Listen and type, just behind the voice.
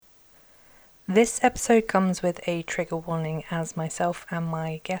This episode comes with a trigger warning as myself and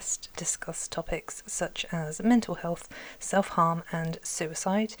my guest discuss topics such as mental health, self-harm and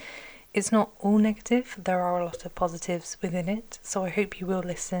suicide. It's not all negative, there are a lot of positives within it, so I hope you will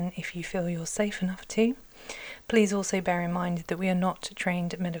listen if you feel you're safe enough to. Please also bear in mind that we are not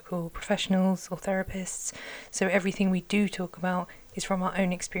trained medical professionals or therapists, so everything we do talk about is from our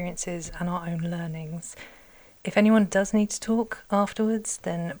own experiences and our own learnings. If anyone does need to talk afterwards,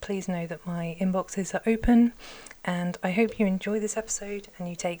 then please know that my inboxes are open, and I hope you enjoy this episode and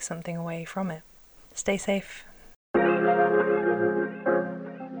you take something away from it. Stay safe.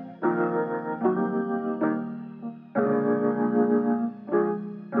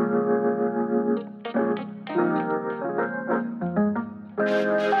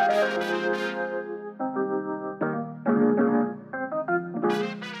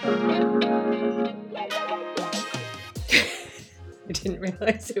 I didn't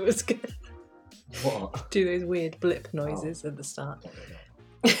realise it was going to do those weird blip noises at the start.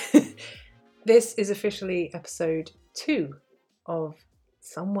 This is officially episode 2 of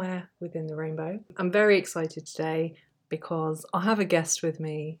Somewhere Within the Rainbow. I'm very excited today because I have a guest with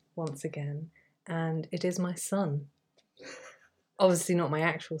me once again, and it is my son. Obviously not my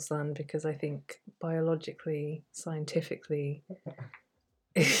actual son, because I think biologically, scientifically,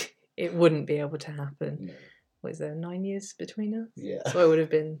 it wouldn't be able to happen. No. Was there 9 years between us? Yeah. So I would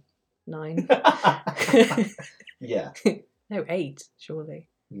have been 9. Yeah. No, 8, surely.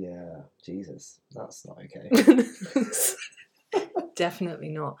 Yeah. Jesus. That's not okay. Definitely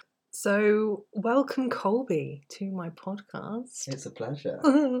not. So, welcome, Kolby, to my podcast. It's a pleasure.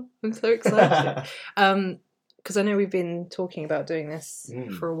 I'm so excited. Because I know we've been talking about doing this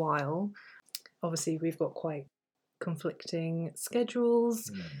for a while. Obviously, we've got quite conflicting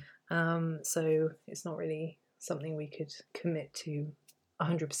schedules. So it's not really something we could commit to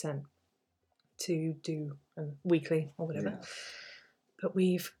 100% to do weekly or whatever. Yeah. But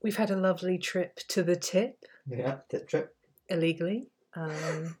we've had a lovely trip to the tip. Yeah, tip trip. Illegally.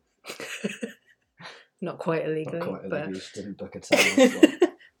 Not quite illegally. Not quite but illegal. You didn't book a time.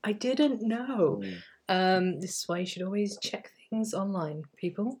 I didn't know. This is why you should always check things online,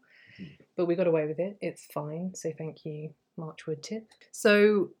 people. But we got away with it. It's fine. So thank you, Marchwood Tip.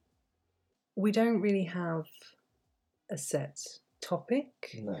 So we don't really have a set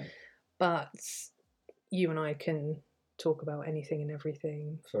topic. No. But you and I can talk about anything and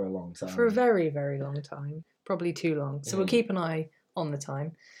everything. For a long time. For a very, very long time. Probably too long. So we'll keep an eye on the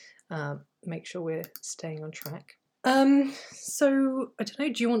time. Make sure we're staying on track. So, I don't know,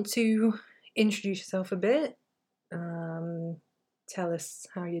 do you want to introduce yourself a bit? Tell us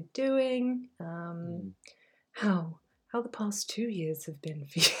how you're doing. How the past 2 years have been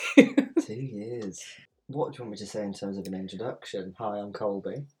for you. 2 years. What do you want me to say in terms of an introduction? Hi, I'm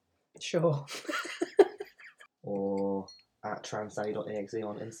Kolby. Sure. Or at transdanny.exe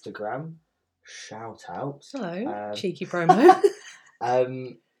on Instagram. Shout out. Hello, cheeky promo.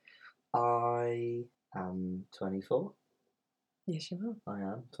 I am 24. Yes, you are. I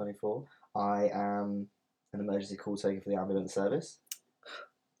am 24. I am an emergency call taker for the ambulance service.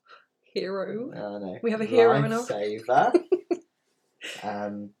 Hero. I know. We have a hero in our Lifesaver.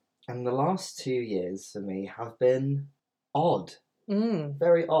 And the last 2 years for me have been odd.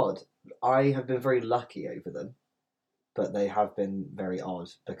 Very odd. I have been very lucky over them, but they have been very odd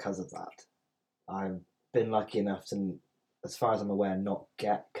because of that. I've been lucky enough to, as far as I'm aware, not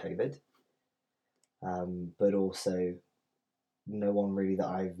get COVID. But also, no one really that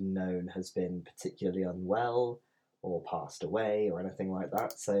I've known has been particularly unwell or passed away or anything like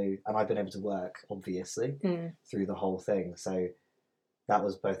that. So, and I've been able to work, obviously, through the whole thing. So that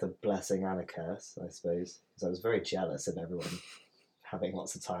was both a blessing and a curse, I suppose, because I was very jealous of everyone having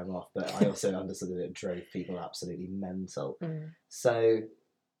lots of time off, but I also understood that it drove people absolutely mental. So,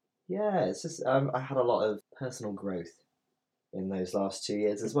 yeah, it's just, I had a lot of personal growth in those last 2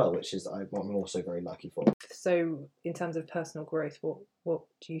 years as well, which is I'm also very lucky for. So, in terms of personal growth, what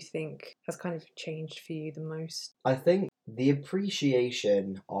do you think has kind of changed for you the most? I think the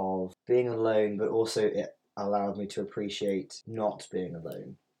appreciation of being alone, but also it allowed me to appreciate not being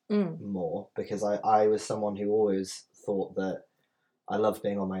alone more, because I was someone who always thought that I loved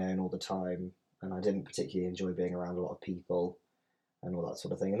being on my own all the time, and I didn't particularly enjoy being around a lot of people and all that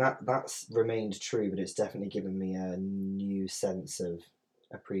sort of thing. And that's remained true, but it's definitely given me a new sense of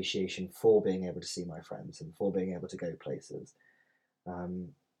appreciation for being able to see my friends and for being able to go places.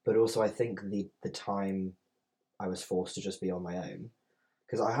 But also I think the time I was forced to just be on my own,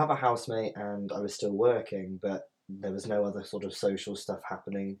 because I have a housemate and I was still working, but there was no other sort of social stuff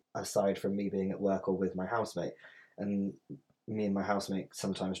happening aside from me being at work or with my housemate. And me and my housemate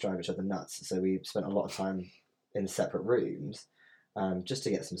sometimes drive each other nuts, so we spent a lot of time in separate rooms, just to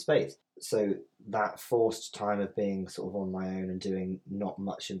get some space. So that forced time of being sort of on my own and doing not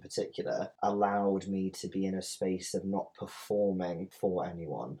much in particular allowed me to be in a space of not performing for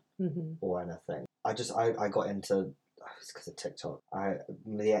anyone or anything. I got into, it's because of TikTok.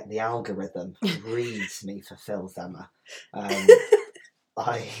 The algorithm reads me for filth, Emma.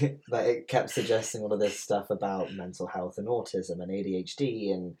 It kept suggesting all of this stuff about mental health and autism and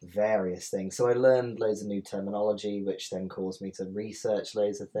ADHD and various things. So I learned loads of new terminology, which then caused me to research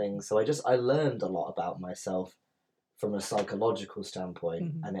loads of things. So I learned a lot about myself from a psychological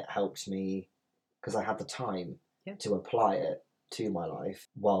standpoint, and it helped me because I had the time to apply it to my life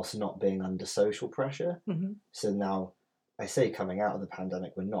whilst not being under social pressure. So now, I say coming out of the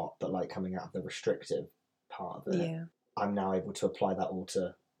pandemic, we're not, but like coming out of the restrictive part of it, I'm now able to apply that all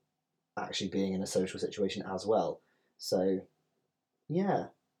to actually being in a social situation as well. So, yeah,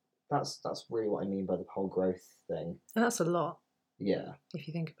 that's really what I mean by the whole growth thing. And that's a lot. Yeah. If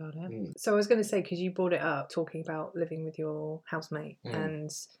you think about it. So I was going to say, because you brought it up, talking about living with your housemate and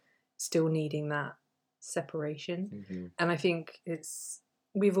still needing that separation. And I think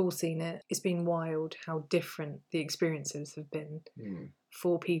we've all seen it. It's been wild how different the experiences have been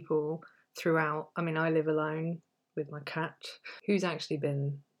for people throughout. I mean, I live alone with my cat, who's actually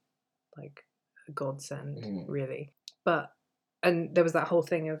been like a godsend, really. And there was that whole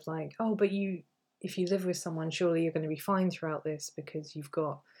thing of like, oh, but if you live with someone, surely you're going to be fine throughout this because you've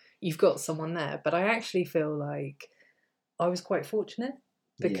got someone there. But I actually feel like I was quite fortunate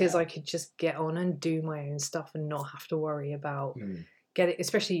because I could just get on and do my own stuff and not have to worry about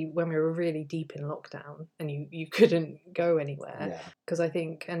especially when we were really deep in lockdown and you couldn't go anywhere. Because I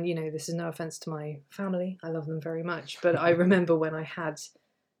think, and this is no offense to my family, I love them very much, but I remember when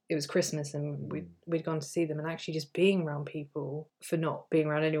it was Christmas and we'd gone to see them, and actually just being around people for not being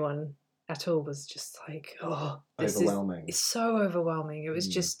around anyone at all was just like, overwhelming. It's so overwhelming. It was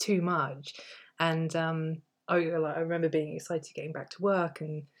just too much. And I remember being excited getting back to work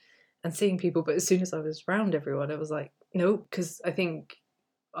and seeing people, but as soon as I was around everyone, it was like, no, because I think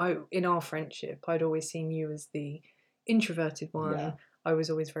in our friendship, I'd always seen you as the introverted one. Yeah. I was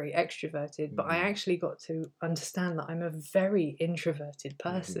always very extroverted, but I actually got to understand that I'm a very introverted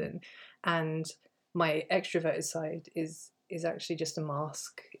person, and my extroverted side is actually just a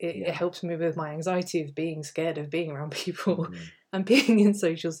mask. It helps me with my anxiety of being scared of being around people and being in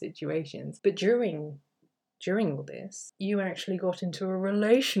social situations. But during all this, you actually got into a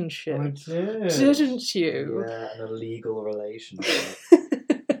relationship. I did. Didn't you? Yeah, an illegal relationship.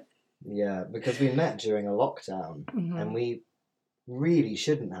 Yeah, because we met during a lockdown, and we really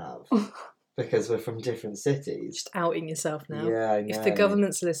shouldn't have, because we're from different cities. Just outing yourself now. Yeah, I know. If the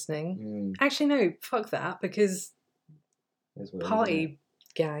government's listeing. Actually, no, fuck that, because weird, party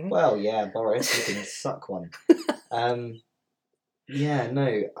gang. Well, yeah, Boris, you can suck one.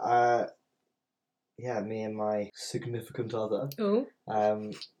 Me and my significant other,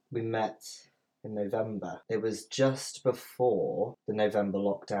 we met in November. It was just before the November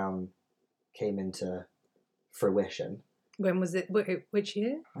lockdown came into fruition. When was it? Which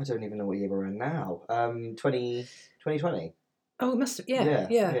year? I don't even know what year we're in now. 2020. Oh, it must have. Yeah.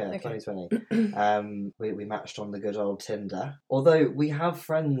 Okay. 2020. We matched on the good old Tinder. Although we have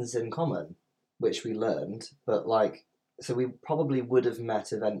friends in common, which we learned, but so we probably would have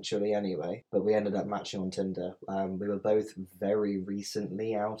met eventually anyway, but we ended up matching on Tinder. We were both very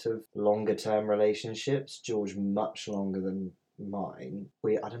recently out of longer term relationships. George much longer than mine.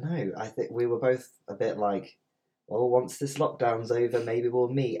 I don't know. I think we were both a bit like, well, once this lockdown's over, maybe we'll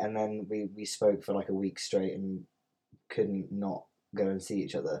meet. And then we spoke for like a week straight and couldn't not go and see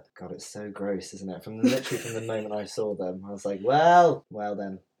each other. God, it's so gross, isn't it? Literally from the moment I saw them, I was like, well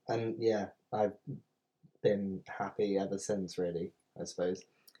then. And yeah, I've been happy ever since, really, I suppose.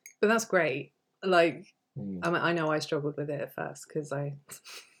 But that's great. I mean, I know I struggled with it at first because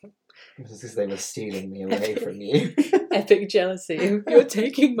because they were stealing me away from you. Epic jealousy. You're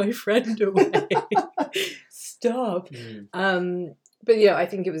taking my friend away. Stop. But yeah, I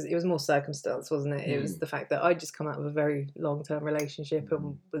think it was more circumstance, wasn't it? It was the fact that I'd just come out of a very long-term relationship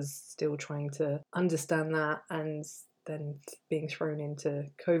and was still trying to understand that, and then being thrown into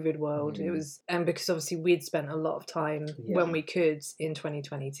COVID world. It was, and because obviously we'd spent a lot of time when we could in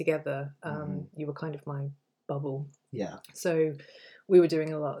 2020 together. You were kind of my bubble. Yeah. So we were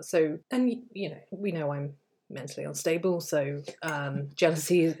doing a lot. So, and we know I'm mentally unstable, so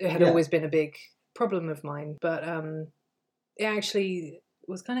jealousy had always been a big problem of mine, but it actually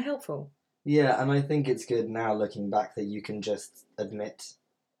was kind of helpful. Yeah, and I think it's good now looking back that you can just admit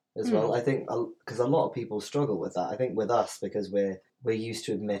as well. I think because a lot of people struggle with that. I think with us, because we're used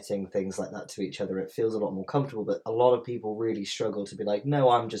to admitting things like that to each other, it feels a lot more comfortable. But a lot of people really struggle to be like, no,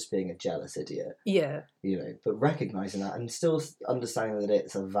 I'm just being a jealous idiot. Yeah. But recognizing that and still understanding that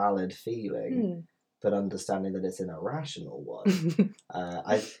it's a valid feeling, but understanding that it's an irrational one.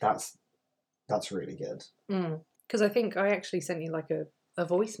 That's really good. Because I think I actually sent you like a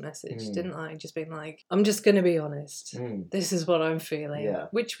voice message, didn't I? Just being like, I'm just going to be honest. This is what I'm feeling. Yeah.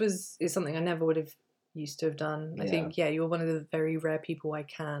 Which is something I never would have used to have done. I think, you're one of the very rare people I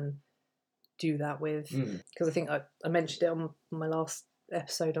can do that with. Because I think I mentioned it on my last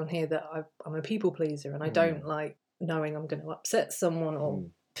episode on here that I'm a people pleaser, and I don't like knowing I'm going to upset someone or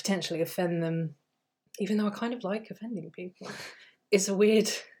potentially offend them, even though I kind of like offending people. It's a weird...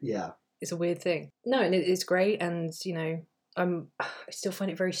 Yeah. It's a weird thing. No, and it's great, and, I still find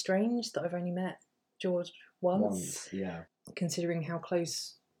it very strange that I've only met George once. Yeah. Considering how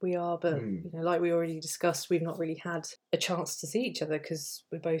close we are, but, like we already discussed, we've not really had a chance to see each other because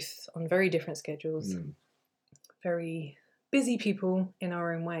we're both on very different schedules, very busy people in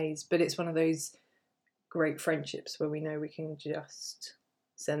our own ways, but it's one of those great friendships where we know we can just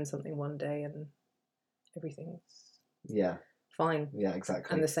send something one day and everything's... Yeah. Fine. Yeah,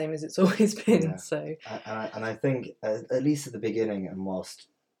 exactly. And the same as it's always been. Yeah. So, and I think at least at the beginning, and whilst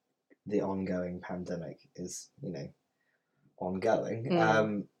the ongoing pandemic is ongoing,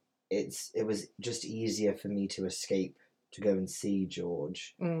 it was just easier for me to escape to go and see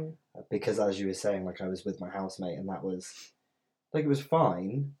George because, as you were saying, like I was with my housemate, and that was like it was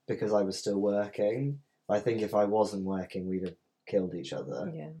fine because I was still working. I think if I wasn't working, we'd have killed each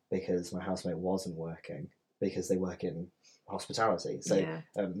other because my housemate wasn't working because they work in hospitality, so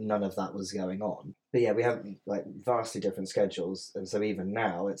none of that was going on. But we have like vastly different schedules, and so even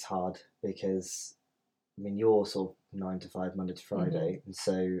now it's hard because you're sort of 9 to 5 Monday to Friday,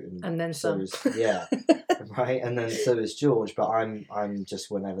 and then so some. Is, right, and then so is George, but I'm just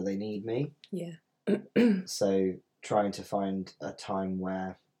whenever they need me. So trying to find a time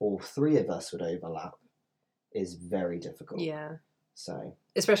where all three of us would overlap is very difficult. So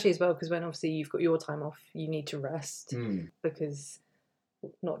especially as well because when obviously you've got your time off, you need to rest because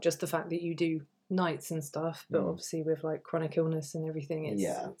not just the fact that you do nights and stuff, but obviously with like chronic illness and everything,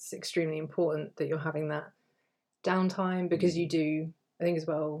 it's extremely important that you're having that downtime because you do. I think as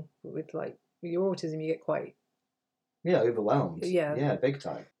well with your autism, you get quite overwhelmed. Big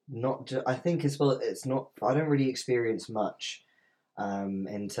time. I think as well. It's not. I don't really experience much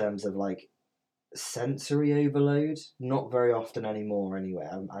in terms of like sensory overload, not very often anymore anyway.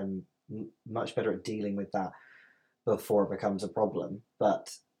 I'm much better at dealing with that before it becomes a problem,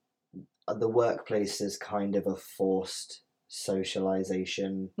 but the workplace is kind of a forced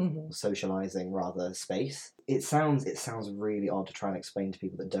socializing rather space. It sounds really odd to try and explain to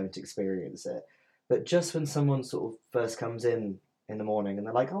people that don't experience it, but just when someone sort of first comes in the morning and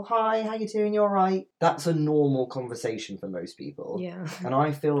they're like, oh hi, how you doing, you alright, that's a normal conversation for most people, and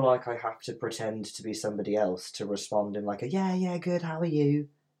I feel like I have to pretend to be somebody else to respond in like a yeah good, how are you,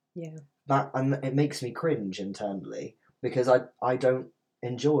 that, and it makes me cringe internally because I don't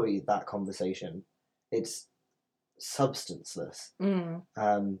enjoy that conversation. It's substanceless.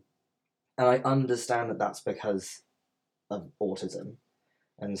 And I understand that that's because of autism.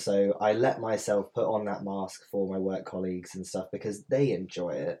 And so I let myself put on that mask for my work colleagues and stuff because they enjoy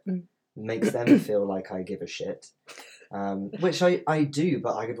it. It makes them feel like I give a shit. Which I do,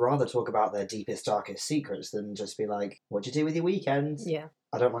 but I could rather talk about their deepest, darkest secrets than just be like, what'd you do with your weekends?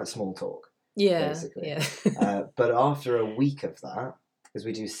 I don't like small talk. Basically. But after a week of that, because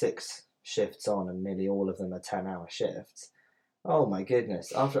we do 6 shifts on and nearly all of them are 10-hour shifts, oh my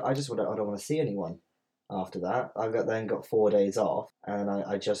goodness. I don't want to see anyone. After that, I've then got 4 days off, and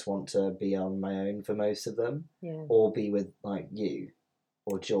I just want to be on my own for most of them, or be with like you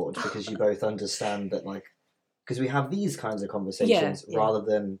or George, because you both understand that, like, because we have these kinds of conversations rather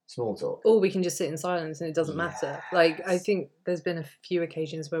than small talk. Or we can just sit in silence and it doesn't matter. Like, I think there's been a few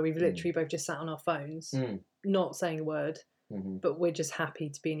occasions where we've literally both just sat on our phones, not saying a word. But we're just happy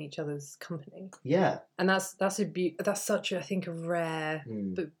to be in each other's company. And that's such I think a rare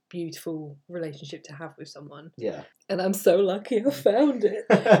but beautiful relationship to have with someone. And I'm so lucky I found it.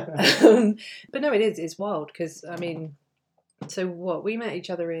 But no, it's wild because so what, we met each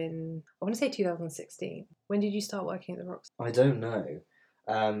other in, I want to say 2016. When did you start working at the Rocks? I don't know.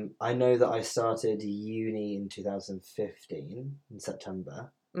 I know that I started uni in 2015 in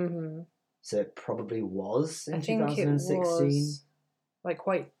September. So it probably was in 2016. It was like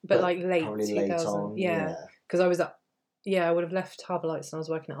quite, but like late probably 2000. Late on, because I was at, I would have left Harbour Lights and I was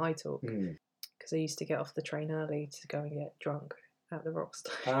working at iTalk because I used to get off the train early to go and get drunk at the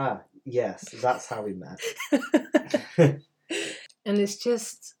Rockstar. Ah, yes, that's how we met. And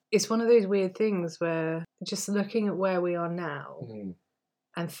it's one of those weird things where just looking at where we are now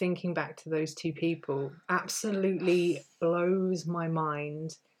and thinking back to those two people absolutely blows my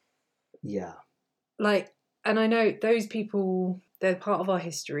mind. Yeah. Like, and I know those people, they're part of our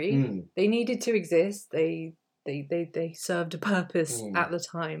history. They needed to exist. They served a purpose at the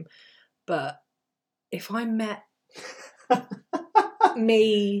time. But if I met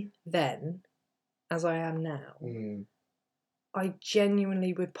me then, as I am now, I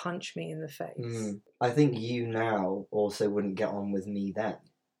genuinely would punch me in the face. I think you now also wouldn't get on with me then.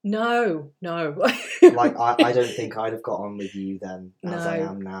 No. Like, I don't think I'd have got on with you then as I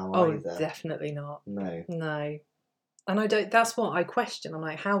am now either. Oh, definitely not. No. And I don't, that's what I question. I'm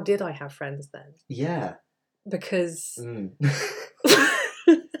like, how did I have friends then? Yeah. Because...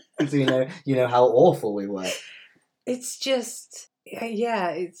 So you know how awful we were. It's just... Yeah,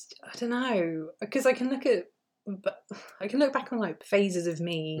 it's... I don't know. Because I can look back on like phases of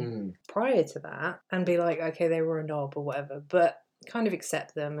me prior to that and be like, okay, they were a knob or whatever, but kind of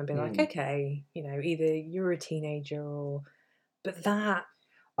accept them and be like, okay, you know, either you're a teenager or... But that...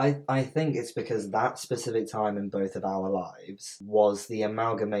 I think it's because that specific time in both of our lives was the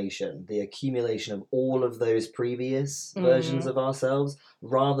amalgamation, the accumulation of all of those previous versions of ourselves,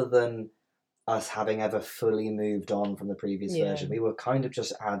 rather than us having ever fully moved on from the previous version. We were kind of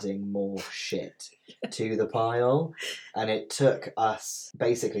just adding more shit to the pile, and it took us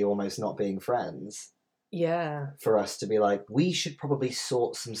basically almost not being friends for us to be like, we should probably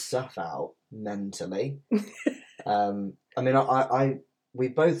sort some stuff out mentally. I mean, we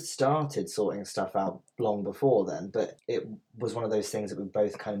both started sorting stuff out long before then, but it was one of those things that we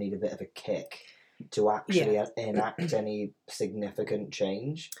both kind of need a bit of a kick to actually enact any significant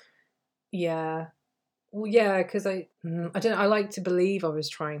change. Yeah. Well, yeah, because I don't know, I like to believe I was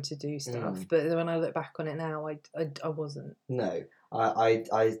trying to do stuff, but when I look back on it now, I wasn't. No.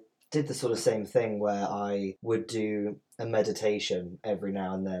 I did the sort of same thing where I would do a meditation every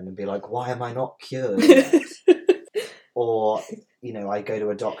now and then and be like, why am I not cured yet? Or, you know, I go to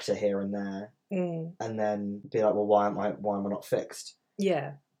a doctor here and there and then be like, well, why am I not fixed?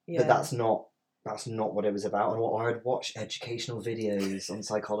 Yeah. But that's not what it was about. And I would watch educational videos on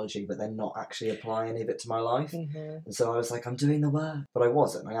psychology, but then not actually apply any of it to my life. And so I was like, I'm doing the work. But I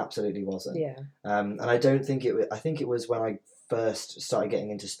wasn't. I absolutely wasn't. Yeah. And I don't think I think it was when I first started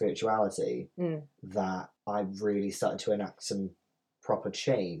getting into spirituality that I really started to enact some proper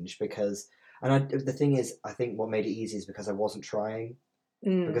change, because... And the thing is, I think what made it easy is because I wasn't trying,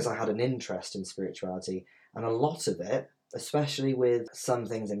 because I had an interest in spirituality, and a lot of it, especially with some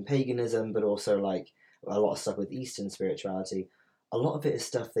things in paganism, but also like a lot of stuff with Eastern spirituality, a lot of it is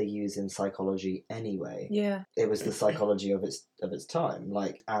stuff they use in psychology anyway. Yeah. It was the psychology of its time,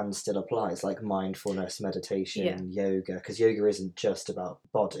 like, and still applies, like mindfulness, meditation, yoga, because yoga isn't just about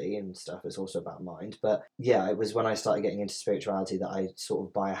body and stuff, it's also about mind. But yeah, it was when I started getting into spirituality that I sort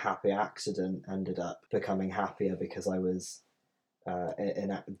of by a happy accident ended up becoming happier, because I was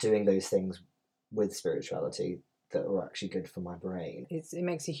doing those things with spirituality that were actually good for my brain. It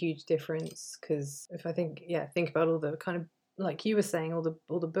makes a huge difference, because if I think about all the kind of, like you were saying,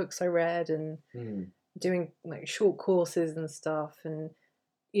 all the books I read and doing like short courses and stuff, and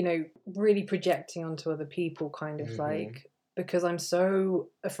you know, really projecting onto other people, kind of like, because I'm so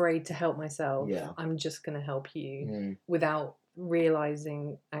afraid to help myself, I'm just going to help you without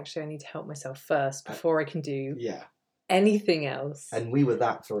realizing actually I need to help myself first before I can do anything else. And we were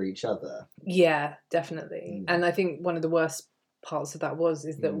that for each other. Yeah, definitely. And I think one of the worst parts of that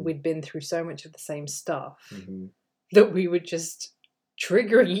is that we'd been through so much of the same stuff that we were just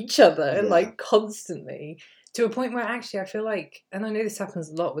triggering each other like constantly, to a point where actually I feel like, and I know this happens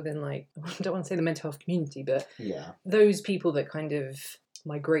a lot within, like, I don't want to say the mental health community, but those people that kind of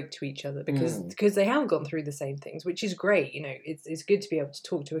migrate to each other because they have gone through the same things, which is great. You know, it's good to be able to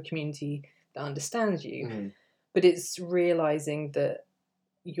talk to a community that understands you, but it's realizing that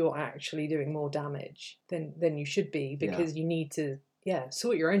you're actually doing more damage than you should be, because you need to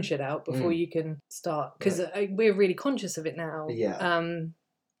sort your own shit out before you can start, because we're really conscious of it now,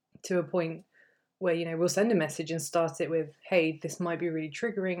 to a point where, you know, we'll send a message and start it with, hey, this might be really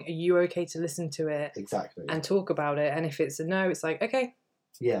triggering, are you okay to listen to it and talk about it? And if it's a no, it's like, okay,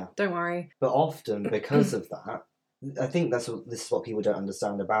 don't worry. But often, because of that, I think this is what people don't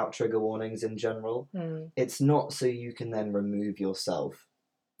understand about trigger warnings in general. It's not so you can then remove yourself.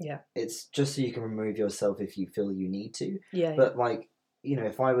 It's just so you can remove yourself if you feel you need to. But like, you know,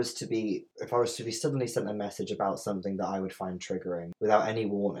 if I was to be suddenly sent a message about something that I would find triggering without any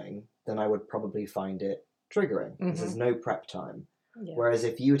warning, then I would probably find it triggering, because there's no prep time. Yeah. Whereas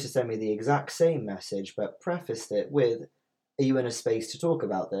if you were to send me the exact same message but prefaced it with, are you in a space to talk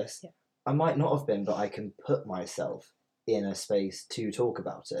about this? Yeah. I might not have been, but I can put myself in a space to talk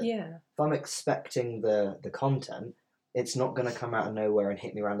about it. Yeah. If I'm expecting the content, it's not going to come out of nowhere and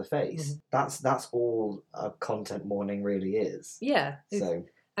hit me around the face. That's all a content warning really is. Yeah. So.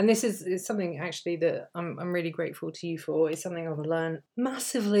 And this is something actually that I'm really grateful to you for. It's something I've learned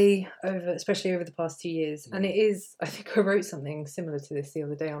massively especially over the past 2 years. And it is, I think I wrote something similar to this the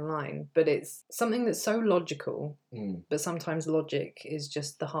other day online, but it's something that's so logical, but sometimes logic is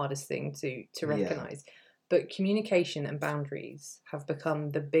just the hardest thing to recognise. Yeah. But communication and boundaries have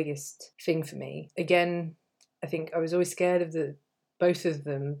become the biggest thing for me. Again, I think I was always scared of both of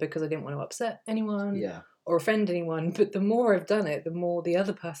them because I didn't want to upset anyone. Yeah. Or offend anyone, but the more I've done it, the more the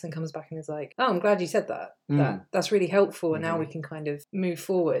other person comes back and is like, "Oh, I'm glad you said that. That's really helpful, and now we can kind of move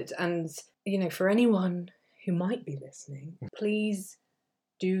forward." And for anyone who might be listening, please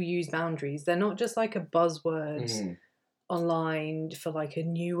do use boundaries. They're not just like a buzzword online for like a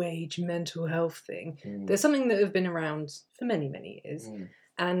new age mental health thing. They're something that have been around for many, many years,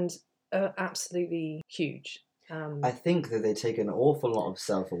 and are absolutely huge. I think that they take an awful lot of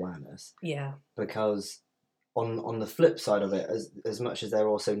self-awareness. Yeah. Because on the flip side of it, as much as they're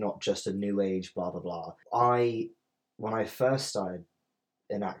also not just a new age blah blah blah, when I first started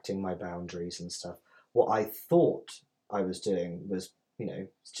enacting my boundaries and stuff, what I thought I was doing was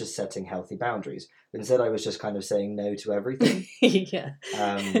just setting healthy boundaries. Instead, I was just kind of saying no to everything. Yeah.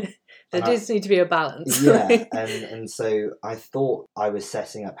 There does need to be a balance. Yeah, and so I thought I was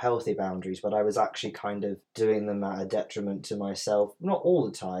setting up healthy boundaries, but I was actually kind of doing them at a detriment to myself. Not all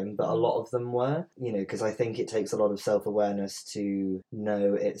the time, but a lot of them were. Because I think it takes a lot of self-awareness to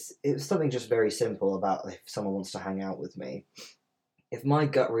know it's something just very simple about if someone wants to hang out with me. If my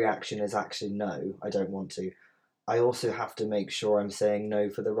gut reaction is actually no, I don't want to, I also have to make sure I'm saying no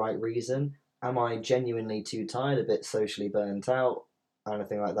for the right reason. Am I genuinely too tired, a bit socially burnt out, or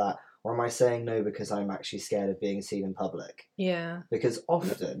anything like that? Or am I saying no because I'm actually scared of being seen in public? Yeah. Because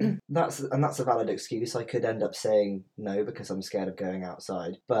often, that's a valid excuse. I could end up saying no because I'm scared of going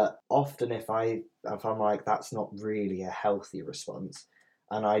outside. But often if I'm like, that's not really a healthy response,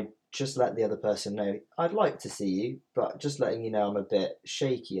 and I just let the other person know, I'd like to see you, but just letting you know I'm a bit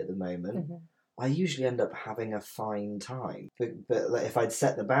shaky at the moment, I usually end up having a fine time. But if I'd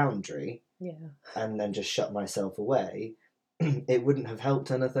set the boundary and then just shut myself away, it wouldn't have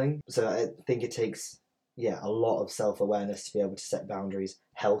helped anything. So I think it takes a lot of self-awareness to be able to set boundaries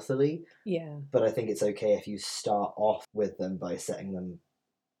healthily. Yeah. But I think it's okay if you start off with them by setting them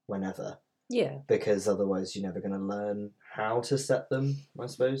whenever. Yeah. Because otherwise you're never going to learn how to set them, I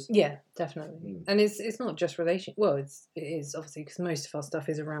suppose. Yeah, definitely. And it's not just well, it is obviously because most of our stuff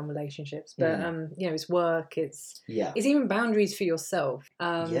is around relationships, but it's work, it's even boundaries for yourself.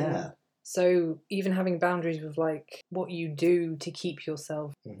 So even having boundaries with like what you do to keep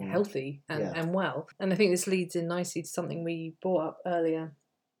yourself healthy and well. And I think this leads in nicely to something we brought up earlier.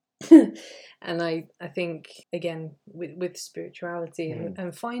 And I think, again, with spirituality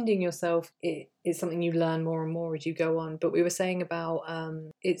and finding yourself, it's something you learn more and more as you go on. But we were saying about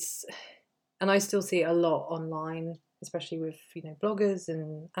and I still see it a lot online, especially with bloggers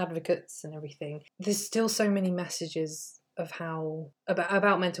and advocates and everything. There's still so many messages of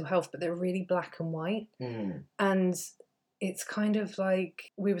about mental health, but they're really black and white. And it's kind of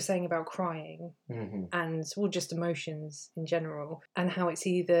like we were saying about crying and just emotions in general, and how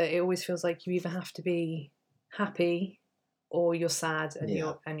it always feels like you either have to be happy or you're sad and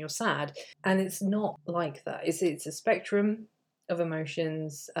you're sad, and it's not like that. It's a spectrum of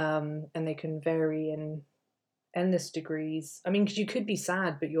emotions, and they can vary in endless degrees. I mean, because you could be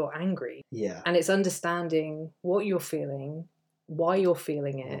sad but you're angry, and it's understanding what you're feeling, why you're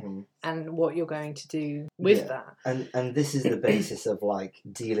feeling it, and what you're going to do with that. And this is the basis of like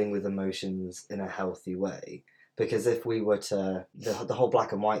dealing with emotions in a healthy way. Because if we were to the whole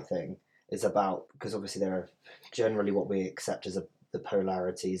black and white thing is about, because obviously there are generally what we accept as the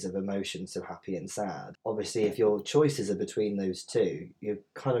polarities of emotions, so happy and sad. Obviously, if your choices are between those two, you're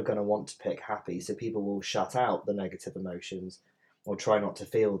kind of going to want to pick happy, so people will shut out the negative emotions or try not to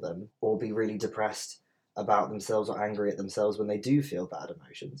feel them, or be really depressed about themselves or angry at themselves when they do feel bad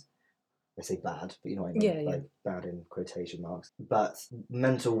emotions. I say bad, but you know what I mean, like bad in quotation marks. But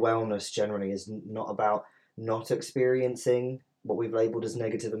mental wellness generally is not about not experiencing what we've labelled as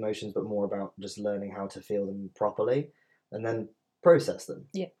negative emotions, but more about just learning how to feel them properly and then process them.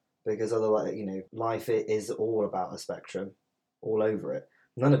 Yeah. Because otherwise, life is all about a spectrum, all over it.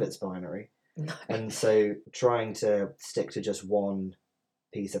 None of it's binary. No. And so trying to stick to just one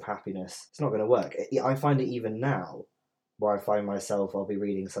piece of happiness, it's not going to work. I find it even now where I find myself, I'll be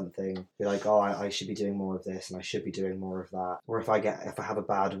reading something, be like, oh, I should be doing more of this and I should be doing more of that. Or if I have a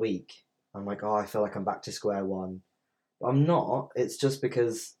bad week, I'm like, oh, I feel like I'm back to square one. But I'm not. It's just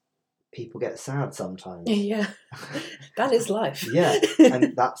because people get sad sometimes. Yeah, that is life. Yeah,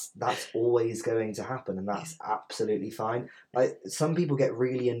 and that's always going to happen, and that's absolutely fine. Like, some people get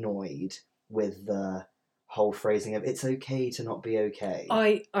really annoyed with the whole phrasing of "it's okay to not be okay."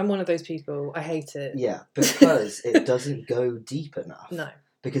 I'm one of those people. I hate it. Yeah, because it doesn't go deep enough. No,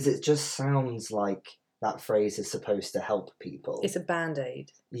 because it just sounds like that phrase is supposed to help people. It's a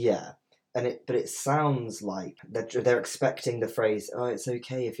band-aid. Yeah. But it sounds like they're expecting the phrase, oh, it's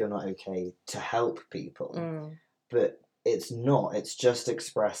okay if you're not okay, to help people. But it's not. It's just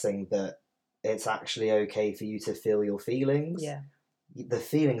expressing that it's actually okay for you to feel your feelings. Yeah. The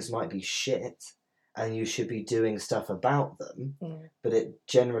feelings might be shit, and you should be doing stuff about them. But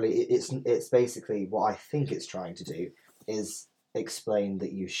it's basically what I think it's trying to do is explain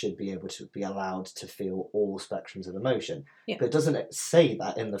that you should be able to be allowed to feel all spectrums of emotion. Yeah. But it doesn't say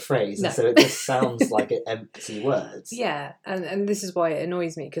that in the phrase, no. And so it just sounds like empty words. Yeah, and this is why it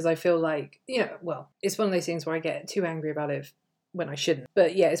annoys me, because I feel like, it's one of those things where I get too angry about it when I shouldn't.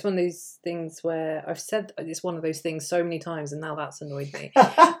 But yeah, it's one of those things where I've said it's one of those things so many times, and now that's annoyed me.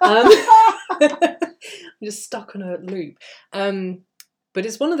 I'm just stuck on a loop. But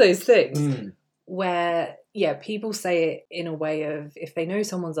it's one of those things where, people say it in a way of if they know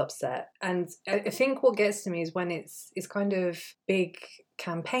someone's upset. And I think what gets to me is when it's kind of big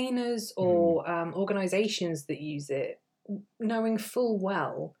campaigners or organisations that use it, knowing full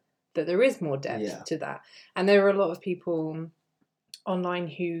well that there is more depth to that. And there are a lot of people online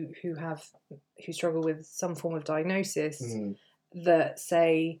who struggle with some form of diagnosis that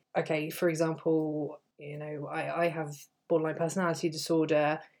say, okay, for example, I have borderline personality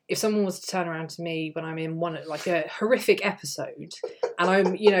disorder. If someone was to turn around to me when I'm in a horrific episode and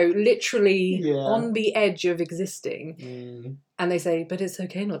I'm, literally on the edge of existing and they say, but it's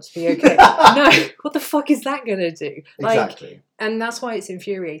okay not to be okay. No, what the fuck is that going to do? Exactly. And that's why it's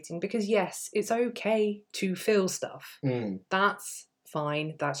infuriating, because yes, it's okay to feel stuff. That's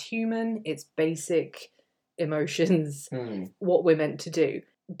fine. That's human. It's basic emotions, what we're meant to do.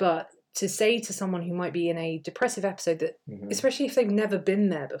 But to say to someone who might be in a depressive episode that, especially if they've never been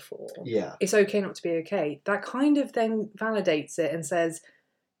there before, it's okay not to be okay, that kind of then validates it and says,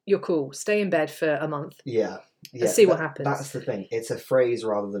 you're cool, stay in bed for a month. Yeah. And see what happens. That's the thing. It's a phrase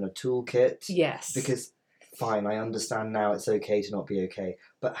rather than a toolkit. Yes. Because, fine, I understand now it's okay to not be okay,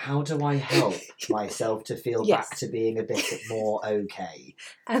 but how do I help myself to feel back to being a bit more okay?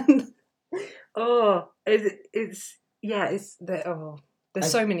 And, there's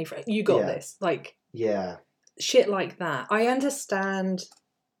so many phrases. You got this. Shit like that. I understand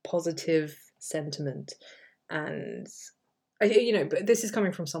positive sentiment, and but this is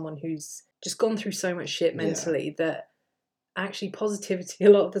coming from someone who's just gone through so much shit mentally that actually positivity, a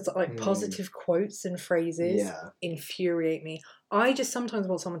lot of the positive quotes and phrases infuriate me. I just sometimes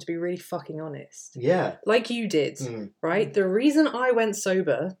want someone to be really fucking honest. Yeah. Like you did, right? The reason I went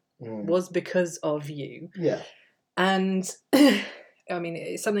sober was because of you. Yeah. And I mean,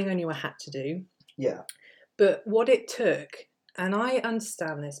 it's something I knew I had to do. Yeah. But what it took, and I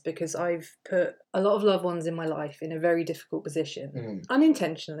understand this because I've put a lot of loved ones in my life in a very difficult position,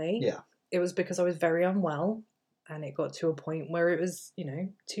 unintentionally. Yeah. It was because I was very unwell, and it got to a point where it was,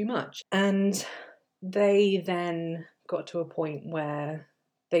 too much. And they then got to a point where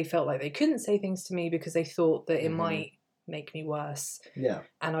they felt like they couldn't say things to me because they thought that it might make me worse. Yeah.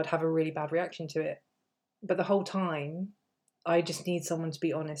 And I'd have a really bad reaction to it. But the whole time, I just need someone to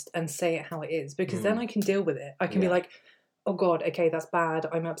be honest and say it how it is, because then I can deal with it. I can be like, oh God, okay, that's bad.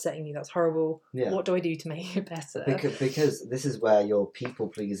 I'm upsetting you. That's horrible. Yeah. What do I do to make it better? Because this is where your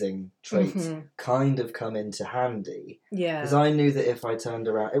people-pleasing traits kind of come into handy. Yeah. Because I knew that if I turned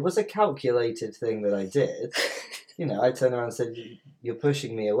around, it was a calculated thing that I did. I turned around and said, you're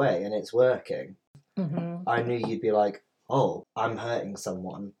pushing me away and it's working. I knew you'd be like, oh, I'm hurting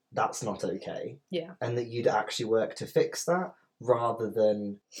someone. That's not okay. Yeah. And that you'd actually work to fix that rather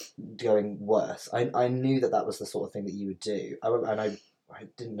than going worse. I knew that was the sort of thing that you would do. I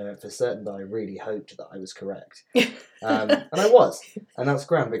didn't know it for certain, but I really hoped that I was correct. And I was. And that's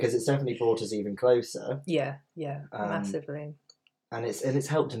grand, because it's definitely brought us even closer. Yeah, massively. And it's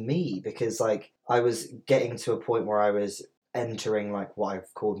helped me, because I was getting to a point where I was entering what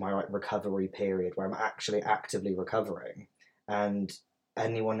I've called my recovery period, where I'm actually actively recovering. And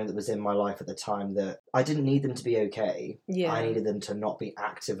anyone that was in my life at the time, that I didn't need them to be okay. Yeah. I needed them to not be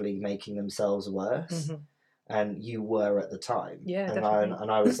actively making themselves worse. And you were at the time. Yeah, definitely. And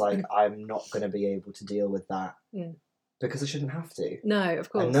I was like, I'm not going to be able to deal with that because I shouldn't have to. No, of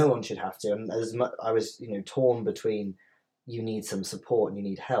course. And no one should have to. And as much, I was, torn between you need some support and you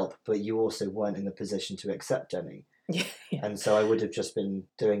need help, but you also weren't in the position to accept any. Yeah. And so I would have just been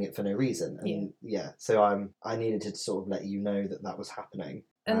doing it for no reason. And so I needed to sort of let you know that was happening.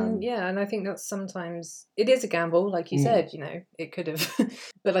 And and I think that's sometimes it is a gamble, like you said. It could have,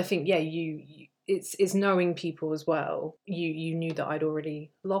 but I think it's knowing people as well. You knew that I'd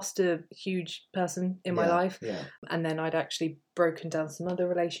already lost a huge person in my life, and then I'd actually broken down some other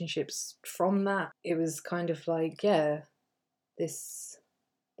relationships from that. It was kind of like, this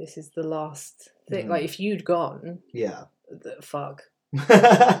is the last thing. Like if you'd gone, fuck.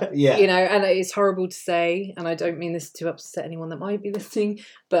 And it's horrible to say, and I don't mean this to upset anyone that might be listening,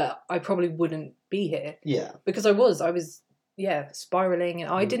 but I probably wouldn't be here. Because I was spiraling,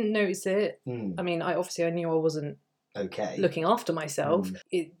 and I didn't notice it. I mean, I knew I wasn't okay looking after myself.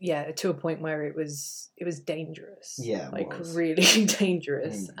 To a point where it was dangerous. Really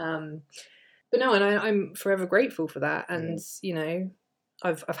dangerous. But no, and I'm forever grateful for that. And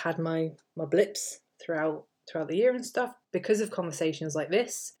I've had my blips throughout the year and stuff because of conversations like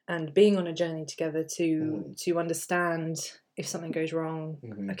this and being on a journey together to understand if something goes wrong.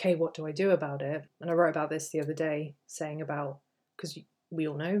 Okay, what do I do about it? And I wrote about this the other day, saying about, because we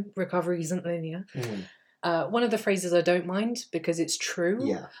all know recovery isn't linear. One of the phrases I don't mind because it's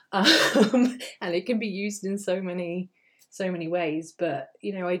true, and it can be used in so many ways. But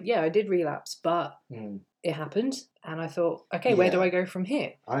I did relapse, but it happened, and I thought, okay, where do I go from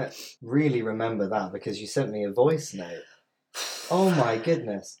here? I really remember that because you sent me a voice note. Oh my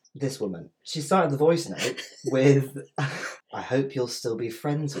goodness, this woman. She started the voice note with, "I hope you'll still be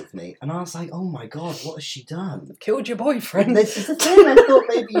friends with me," and I was like, oh my god, what has she done? Killed your boyfriend. This is the thing. I thought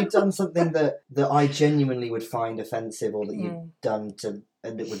maybe you'd done something that I genuinely would find offensive, or that you'd done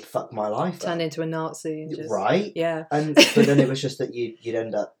and it would fuck my life up. Turned into a Nazi. And just, right? Yeah. But then it was just that you'd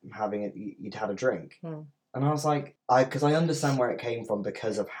end up having it. You'd had a drink, and I was like, because I understand where it came from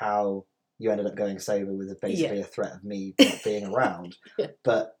because of how you ended up going sober with basically a threat of me not being around.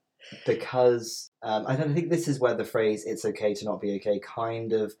 But because I think this is where the phrase "it's okay to not be okay"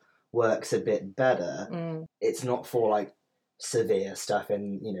 kind of works a bit better. It's not for like severe stuff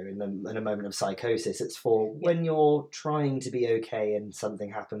in a moment of psychosis. It's for when you're trying to be okay and something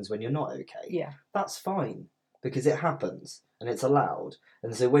happens when you're not okay. That's fine because it happens and it's allowed.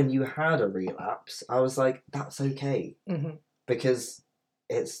 And so when you had a relapse, I was like, that's okay because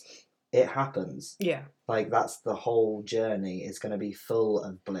it happens. Like that's the whole journey is going to be full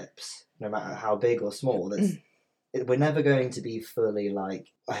of blips, no matter how big or small. We're never going to be fully, like,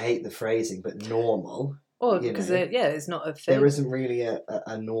 I hate the phrasing, but normal. Well, because it's not a thing. There isn't really a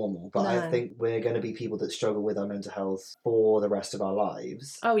normal, but I think we're going to be people that struggle with our mental health for the rest of our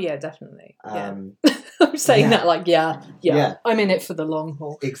lives. Oh yeah, definitely. I'm saying that like I'm in it for the long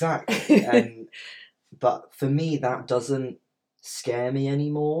haul. Exactly. But for me, that doesn't scare me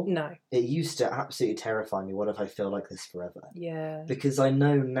anymore. No. It used to absolutely terrify me. What if I feel like this forever? Yeah. Because I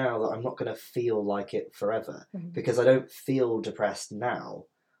know now that I'm not going to feel like it forever. Because I don't feel depressed now.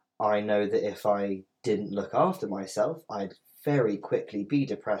 I know that if I didn't look after myself, I'd very quickly be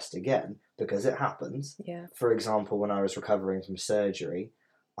depressed again, because it happens. For example, when I was recovering from surgery,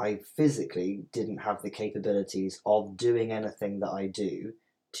 I physically didn't have the capabilities of doing anything that I do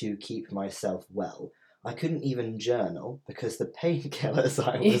to keep myself well. I couldn't even journal because the painkillers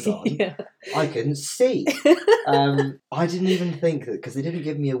I was on, I couldn't see. I didn't even think that, because they didn't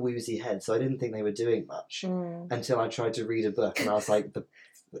give me a woozy head, so I didn't think they were doing much until I tried to read a book, and I was like,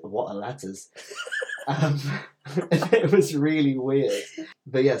 what are letters? It was really weird.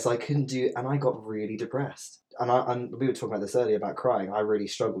 But yes, I couldn't do, and I got really depressed. And we were talking about this earlier about crying. I really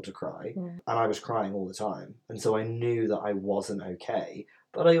struggled to cry, and I was crying all the time. And so I knew that I wasn't okay,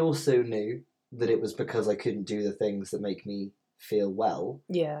 but I also knew that it was because I couldn't do the things that make me feel well.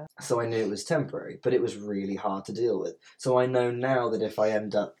 So I knew it was temporary, but it was really hard to deal with. So I know now that if I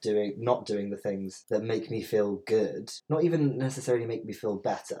end up not doing the things that make me feel good, not even necessarily make me feel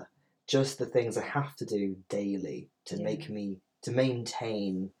better, just the things I have to do daily to to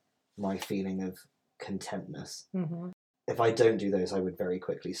maintain my feeling of contentness. If I don't do those, I would very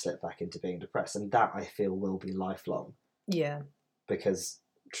quickly slip back into being depressed, and that I feel will be lifelong. Because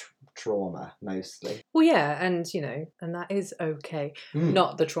trauma mostly. Well, and and that is okay.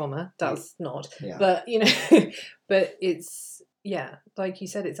 Not the trauma, that's not. But but it's like you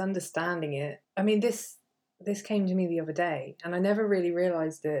said, it's understanding it. I mean, this came to me the other day, and I never really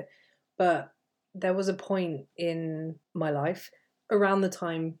realized it, but there was a point in my life around the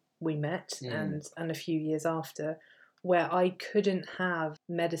time we met and a few years after, where I couldn't have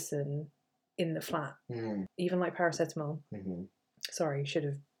medicine in the flat. Even like paracetamol. Sorry, should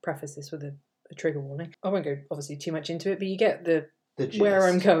have prefaced this with a trigger warning. I won't go obviously too much into it, but you get the where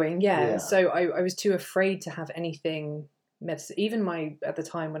I'm going. Yeah. So I was too afraid to have anything medicine. Even at the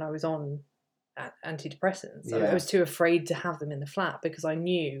time when I was on antidepressants, I was too afraid to have them in the flat because I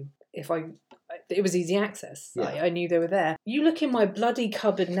knew it was easy access. I knew they were there. You look in my bloody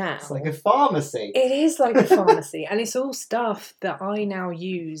cupboard now. It's like a pharmacy. It is like a pharmacy. And it's all stuff that I now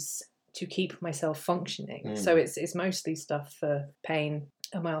use to keep myself functioning. So it's mostly stuff for pain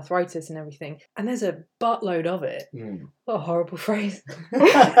and my arthritis and everything. And there's a buttload of it. What a horrible phrase.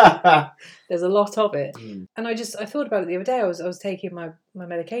 There's a lot of it. And I thought about it the other day. I was taking my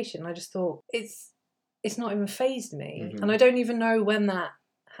medication. And I just thought, it's not even fazed me. And I don't even know when that...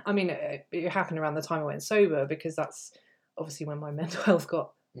 I mean, it happened around the time I went sober because that's obviously when my mental health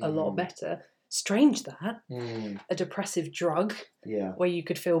got a lot better. Strange that. A depressive drug where you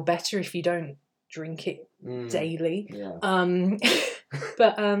could feel better if you don't drink it daily.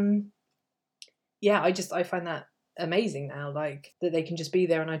 But I find that amazing now, like that they can just be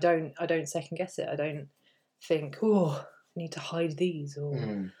there and I don't second guess it. I don't think, I need to hide these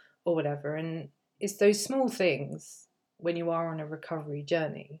or whatever. And it's those small things when you are on a recovery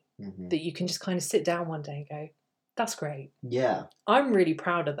journey that you can just kind of sit down one day and go, that's great. Yeah. I'm really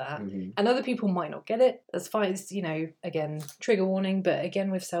proud of that. And other people might not get it. That's fine. It's, again, trigger warning, but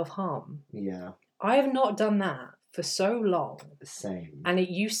again with self-harm. Yeah. I have not done that for so long. Same. And it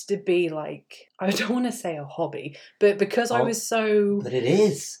used to be like, I don't want to say a hobby, but because I was so... But it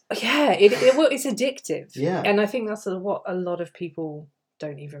is. Yeah, it's addictive. Yeah. And I think that's what a lot of people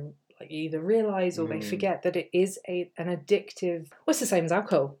don't even either realise or they forget that it is an addictive... Well, it's the same as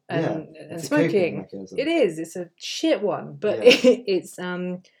alcohol and smoking. It is. It's a shit one. But it's...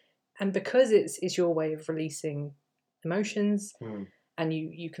 And because it's your way of releasing emotions... And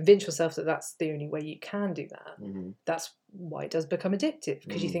you convince yourself that that's the only way you can do that. That's why it does become addictive.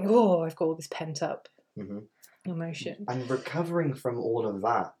 Because you think, I've got all this pent up emotion. And recovering from all of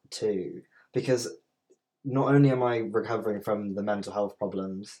that too. Because not only am I recovering from the mental health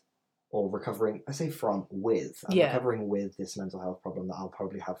problems, or recovering, I say from, with. I'm recovering with this mental health problem that I'll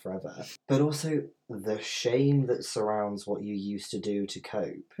probably have forever. But also the shame that surrounds what you used to do to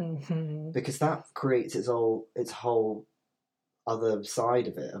cope. Because that creates its whole other side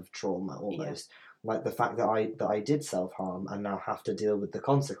of it, of trauma almost. Like the fact that I did self-harm and now have to deal with the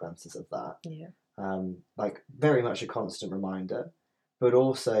consequences of that. Like very much a constant reminder, but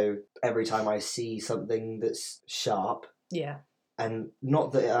also every time I see something that's sharp, and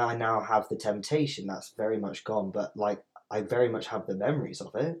not that I now have the temptation, that's very much gone, but like I very much have the memories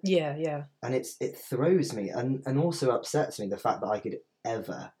of it. And it throws me and also upsets me, the fact that I could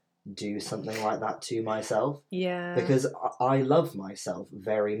ever do something like that to myself. Because I love myself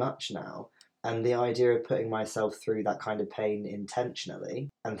very much now, and the idea of putting myself through that kind of pain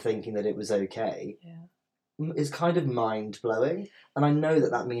intentionally and thinking that it was okay is kind of mind-blowing. And I know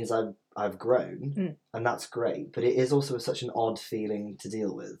that means I've grown, and that's great, but it is also such an odd feeling to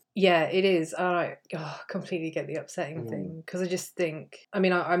deal with. It is. I completely get the upsetting thing, because I just think, I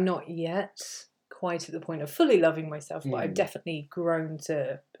mean, I'm not yet quite at the point of fully loving myself, but I've definitely grown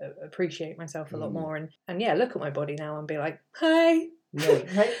to appreciate myself a lot more, and look at my body now and be like, hey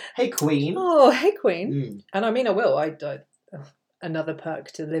queen. Oh, hey queen. And I mean, I will. Another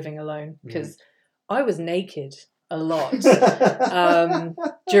perk to living alone, because I was naked a lot during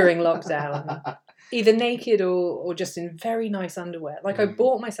lockdown, either naked or just in very nice underwear. Like I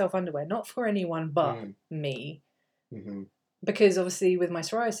bought myself underwear, not for anyone but me. Because obviously with my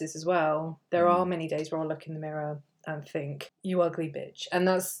psoriasis as well, there are many days where I'll look in the mirror and think, you ugly bitch. And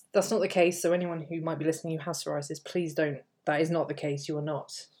that's not the case. So anyone who might be listening who has psoriasis, please don't. That is not the case. You are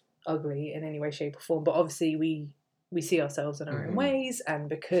not ugly in any way, shape or form. But obviously we see ourselves in our own ways. And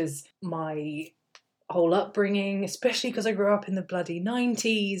because my whole upbringing, especially because I grew up in the bloody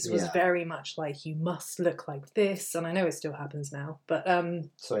 90s, was very much like, you must look like this. And I know it still happens now. But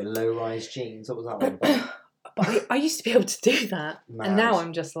sorry, low-rise jeans. What was that one about? But I used to be able to do that, and now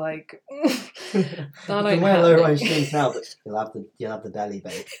I'm just like, you can wear low-rise jeans now, but you'll have the belly,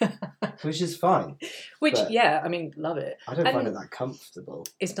 babe, which is fine. Which, I mean, love it. I don't find it that comfortable.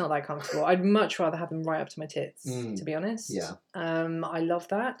 It's not that comfortable. I'd much rather have them right up to my tits, to be honest. I love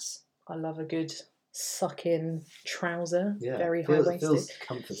that. I love a good suck-in trouser, very high-waisted. It feels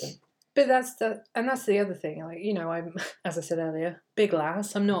comforting. But that's the other thing. Like, I'm, as I said earlier, big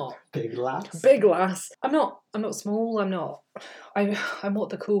lass. I'm not big lass. Big lass. I'm not small. I'm what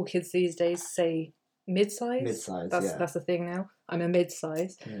the cool kids these days say, mid-size. Mid-size. That's the thing now. I'm a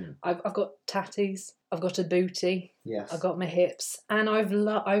mid-size. I've got tatties. I've got a booty. Yes. I've got my hips, and I've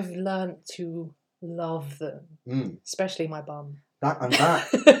learned to love them, especially my bum.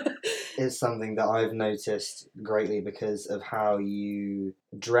 That is something that I've noticed greatly because of how you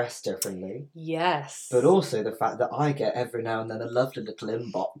dress differently. Yes. But also the fact that I get every now and then a lovely little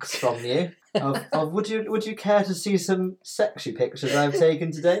inbox from you of would you care to see some sexy pictures I've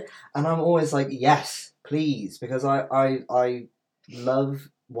taken today? And I'm always like, yes, please, because I love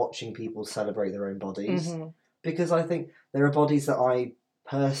watching people celebrate their own bodies, because I think there are bodies that I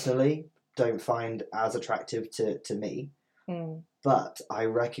personally don't find as attractive to me. But I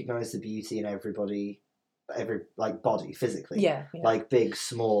recognise the beauty in everybody, every body physically. Yeah. Like big,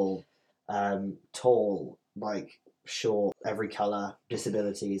 small, tall, short, every colour,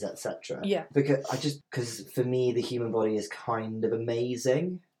 disabilities, etc. Yeah. Because for me the human body is kind of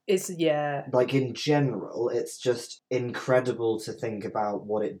amazing. In general, it's just incredible to think about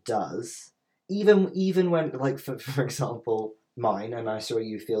what it does. Even when, for example, mine, and I'm sure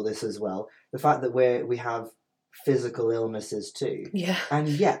you feel this as well, the fact that we have physical illnesses too. Yeah. And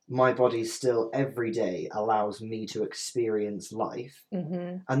yet my body still every day allows me to experience life.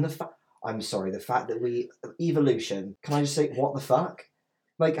 And the fact that evolution, can I just say, what the fuck?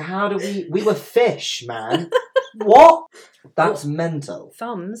 How do we were fish, man. What? That's mental.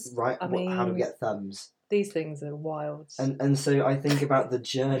 Thumbs. Right? How do we get thumbs? These things are wild. And so I think about the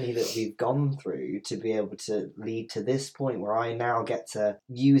journey that we've gone through to be able to lead to this point where I now get to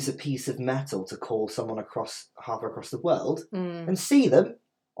use a piece of metal to call someone halfway across the world and see them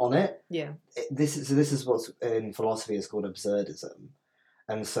on it. Yeah. This is what's in philosophy is called absurdism.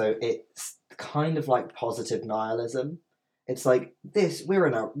 And so it's kind of like positive nihilism. It's like this, we're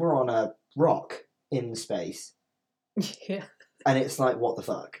on a rock in space. Yeah. And it's like, what the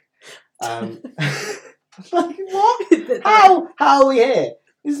fuck? What? How are we here?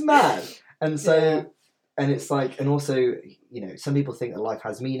 This is mad. And so, and it's like, and also, some people think that life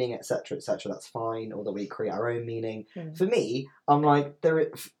has meaning, etc., etc. That's fine, or that we create our own meaning. For me, I'm like,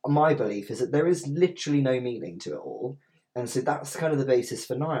 my belief is that there is literally no meaning to it all, and so that's kind of the basis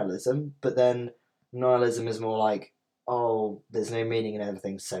for nihilism. But then nihilism is more like, oh, there's no meaning in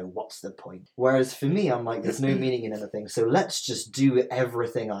everything, so what's the point? Whereas for me, I'm like, there's no meaning in anything, so let's just do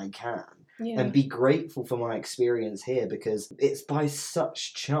everything I can. Yeah. And be grateful for my experience here, because it's by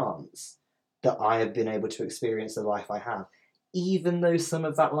such chance that I have been able to experience the life I have. Even though some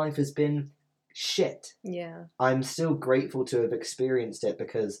of that life has been shit. Yeah. I'm still grateful to have experienced it,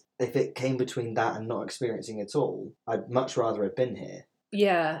 because if it came between that and not experiencing it all, I'd much rather have been here.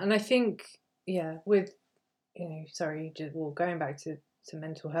 Yeah, and I think, with, going back to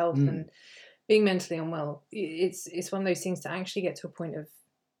mental health and being mentally unwell, it's one of those things to actually get to a point of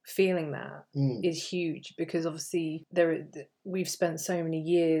feeling that is huge, because obviously we've spent so many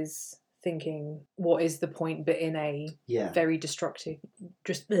years thinking, what is the point, but in a very destructive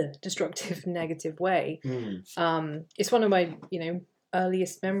negative way. It's one of my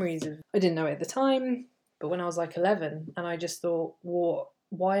earliest memories of, I didn't know it at the time, but when I was like 11, and I just thought,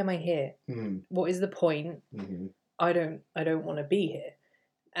 why am I here? What is the point? I don't want to be here.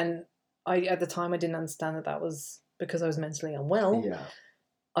 And at the time I didn't understand that was because I was mentally unwell.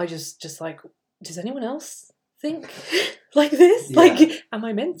 I just like, does anyone else think like this? Am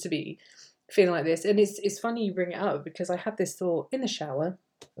I meant to be feeling like this? And it's funny you bring it up, because I had this thought in the shower.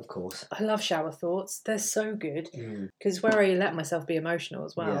 Of course. I love shower thoughts. They're so good. Because where I let myself be emotional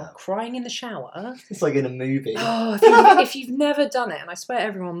as well. Yeah. Crying in the shower. It's like in a movie. Oh, if you've never done it, and I swear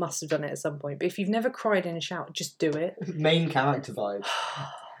everyone must have done it at some point, but if you've never cried in a shower, just do it. Main character vibe.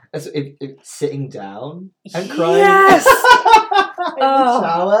 If sitting down and crying. Yes! in the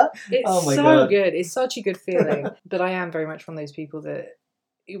shower. It's so good. It's such a good feeling. But I am very much one of those people that,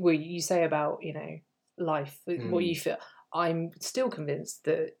 what you say about, life, what you feel. I'm still convinced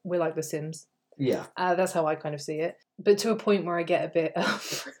that we're like The Sims. Yeah. That's how I kind of see it. But to a point where I get a bit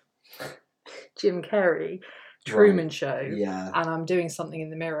Jim Carrey, Truman Show, and I'm doing something in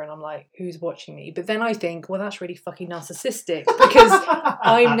the mirror and I'm like, who's watching me? But then I think, well, that's really fucking narcissistic, because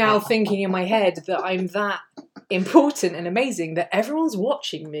I'm now thinking in my head that I'm that important and amazing that everyone's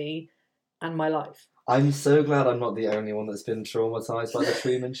watching me and my life. I'm so glad I'm not the only one that's been traumatised by the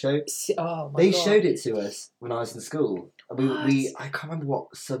Truman Show. Oh my God. They showed it to us when I was in school. I can't remember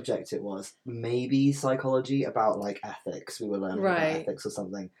what subject it was. Maybe psychology, about ethics. We were learning about ethics or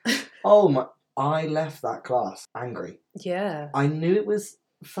something. Oh my! I left that class angry. Yeah. I knew it was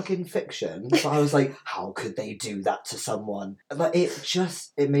fucking fiction, but I was like, how could they do that to someone?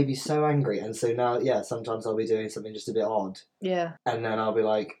 It made me so angry. And so now, sometimes I'll be doing something just a bit odd. Yeah. And then I'll be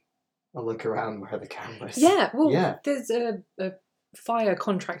like, I'll look around where the cameras. Yeah, well, there's a fire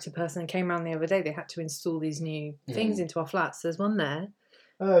contractor person came around the other day. They had to install these new things into our flats. There's one there.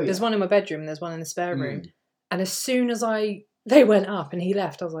 Oh, yeah. There's one in my bedroom. There's one in the spare room. And as soon as they went up and he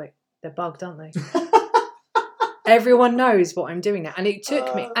left, I was like, they're bugged, aren't they? Everyone knows what I'm doing now. And it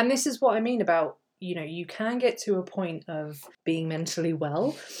took me, and this is what I mean about, you can get to a point of being mentally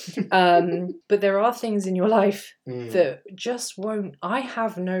well, but there are things in your life that just won't. I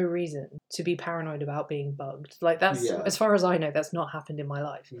have no reason to be paranoid about being bugged. Like, that's, as far as I know, that's not happened in my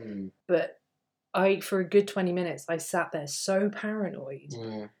life. But for a good 20 minutes, I sat there so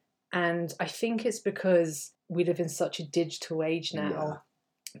paranoid. And I think it's because we live in such a digital age now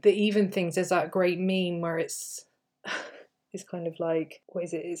that even things, there's that great meme where it's kind of like, what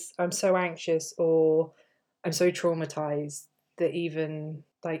is it? It's, I'm so anxious or I'm so traumatized that even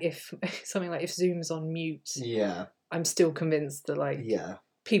like if something like if Zoom's on mute, I'm still convinced that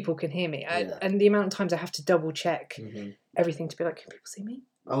people can hear me. And the amount of times I have to double check everything to be like, can people see me?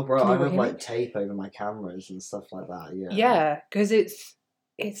 Oh, bro, I have like tape over my cameras and stuff like that. Yeah, because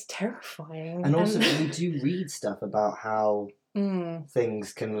it's terrifying. And also, we do read stuff about how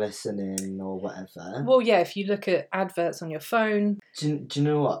things can listen in or whatever. Well, yeah, if you look at adverts on your phone. Do you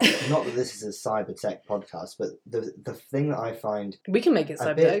know what? Not that this is a cyber tech podcast, but the thing that I find we can make it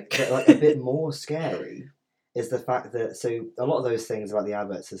cyber tech, like a bit more scary is the fact that a lot of those things about the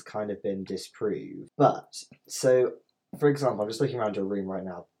adverts has kind of been disproved. But so, for example, I'm just looking around your room right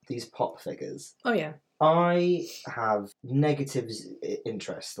now. These pop figures. Oh yeah. I have negative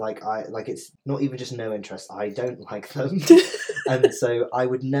interest. Like it's not even just no interest. I don't like them, and so I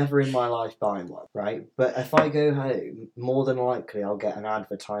would never in my life buy one, right? But if I go home, more than likely I'll get an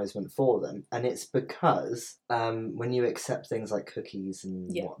advertisement for them, and it's because when you accept things like cookies and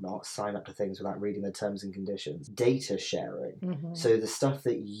whatnot, sign up to things without reading the terms and conditions, data sharing. So the stuff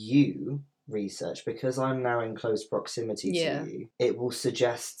that you research, because I'm now in close proximity to you, it will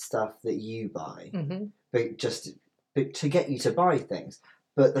suggest stuff that you buy, but to get you to buy things.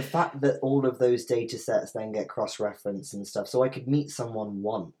 But the fact that all of those data sets then get cross-referenced and stuff, so I could meet someone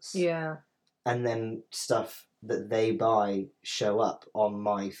once, and then stuff that they buy show up on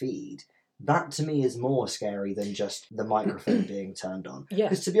my feed. That to me is more scary than just the microphone being turned on.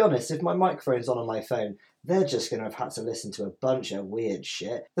 Because to be honest, if my microphone's on my phone, they're just going to have had to listen to a bunch of weird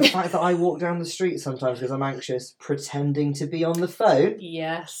shit. The fact that I walk down the street sometimes because I'm anxious, pretending to be on the phone.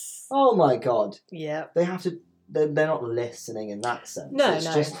 Yes. Oh my god. Yeah. They have to. They're not listening in that sense. No, it's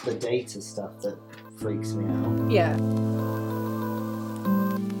just the data stuff that freaks me out. Yeah.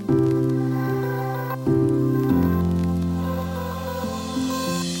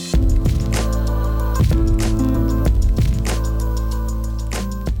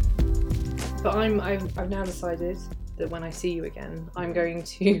 But I've now decided that when I see you again, I'm going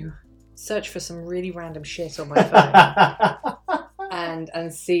to search for some really random shit on my phone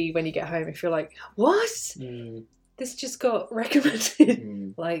and see when you get home if you're like, what? This just got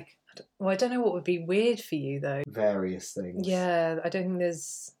recommended. Like, I don't know what would be weird for you though. Various things. Yeah, I don't think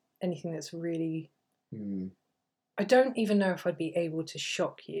there's anything that's really. I don't even know if I'd be able to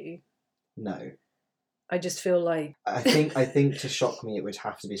shock you. No. I just feel like I think to shock me it would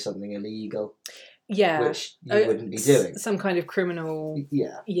have to be something illegal. Yeah. Which you wouldn't be doing. Some kind of criminal.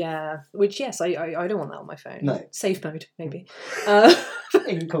 Yeah. Yeah. Which yes, I don't want that on my phone. No. Safe mode, maybe.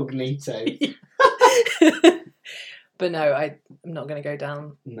 Incognito. But no, I'm not going to go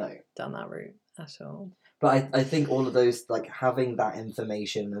down that route at all. But I think all of those, like having that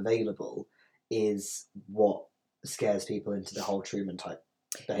information available is what scares people into the whole Truman type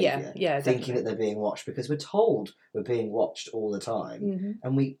behaviour. Yeah, thinking that they're being watched, because we're told we're being watched all the time,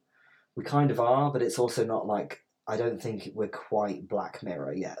 and we kind of are, but it's also not like, I don't think we're quite Black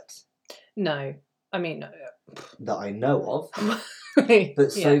Mirror yet. No, I mean that I know of,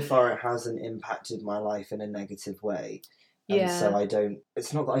 but so far it hasn't impacted my life in a negative way. And so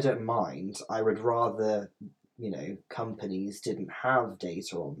it's not that I don't mind. I would rather, companies didn't have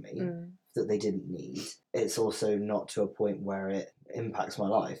data on me that they didn't need. It's also not to a point where it impacts my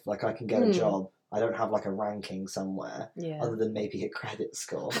life. Like, I can get a job. I don't have like a ranking somewhere other than maybe a credit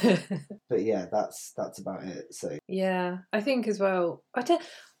score. But yeah, that's about it. So yeah, I think as well,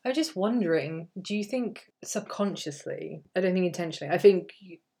 I'm just wondering, do you think subconsciously, I don't think intentionally, I think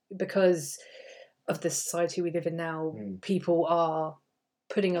because of the society we live in now, people are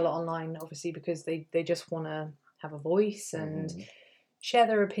putting a lot online, obviously, because they just want to have a voice and share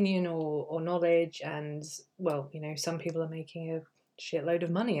their opinion or knowledge. And, well, some people are making a shitload of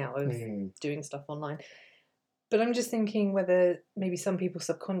money out of doing stuff online. But I'm just thinking whether maybe some people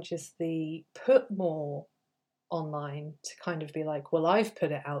subconsciously put more online to kind of be like, well, I've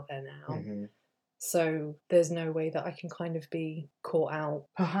put it out there now. So there's no way that I can kind of be caught out.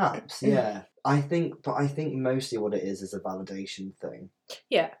 Perhaps, yeah. I think mostly what it is a validation thing.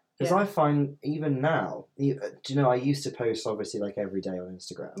 Yeah. Because I find even now, do you know, I used to post obviously like every day on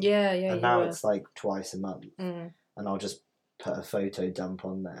Instagram. Yeah. And now it's like twice a month. And I'll just put a photo dump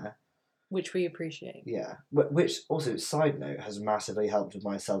on there. Which we appreciate. Yeah. Which also, side note, has massively helped with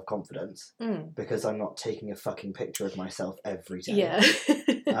my self-confidence. Because I'm not taking a fucking picture of myself every day. Yeah.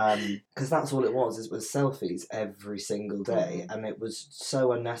 Because that's all it was. It was selfies every single day. And it was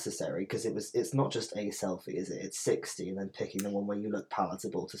so unnecessary because it's not just a selfie, is it? It's 60 and then picking the one where you look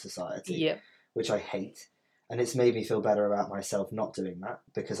palatable to society. Yeah. Which I hate. And it's made me feel better about myself not doing that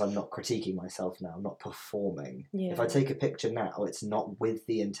because I'm not critiquing myself now, I'm not performing. Yeah. If I take a picture now, it's not with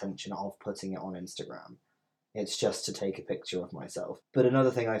the intention of putting it on Instagram. It's just to take a picture of myself. But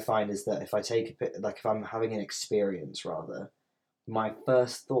another thing I find is that if I take if I'm having an experience rather, my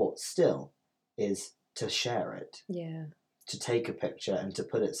first thought still is to share it. Yeah. To take a picture and to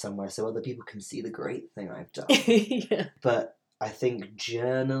put it somewhere so other people can see the great thing I've done. Yeah. But I think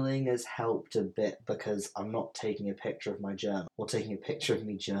journaling has helped a bit because I'm not taking a picture of my journal or taking a picture of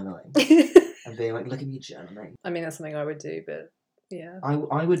me journaling and being like, look at me journaling. I mean, that's something I would do, but yeah.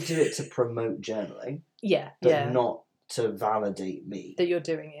 I would do it to promote journaling. Yeah, but not to validate me. That you're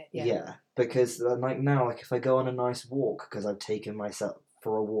doing it, yeah. Yeah, because like now, like if I go on a nice walk because I've taken myself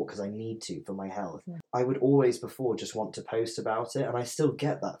for a walk because I need to for my health, I would always before just want to post about it, and I still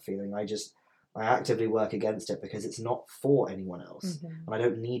get that feeling. I actively work against it because it's not for anyone else, and I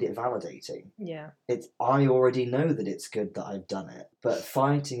don't need it validating. Yeah. I already know that it's good that I've done it, but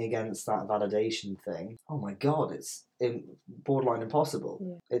fighting against that validation thing, oh my god, it's borderline impossible.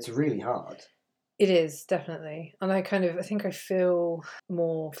 Yeah. It's really hard. It is, definitely. And I think I feel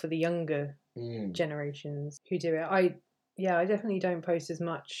more for the younger generations who do it. I definitely don't post as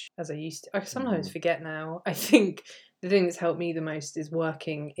much as I used to. I sometimes forget now. I think the thing that's helped me the most is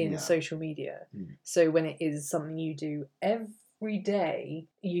working in social media. So when it is something you do every day,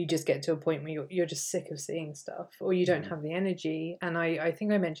 you just get to a point where you're just sick of seeing stuff or you don't have the energy. And I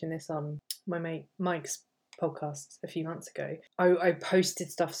think I mentioned this on my mate Mike's podcast a few months ago. I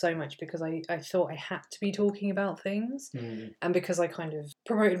posted stuff so much because I thought I had to be talking about things. And because I kind of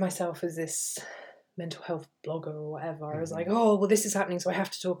promoted myself as this mental health blogger or whatever, I was like, oh, well, this is happening, so I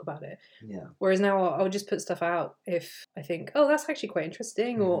have to talk about it. Yeah. Whereas now I'll just put stuff out if I think, oh, that's actually quite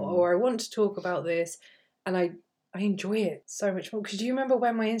interesting, or I want to talk about this, and I enjoy it so much more. Because do you remember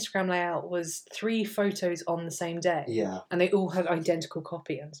when my Instagram layout was 3 photos on the same day? Yeah. And they all had identical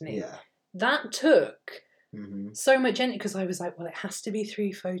copy underneath. Yeah. That took so much energy because I was like, well, it has to be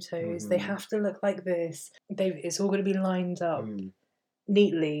 3 photos. They have to look like this. It's all going to be lined up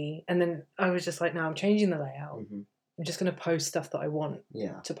neatly. And then I was just like, no, I'm changing the layout. I'm just going to post stuff that I want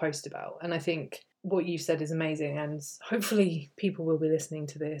to post about. And I think what you said is amazing, and hopefully people will be listening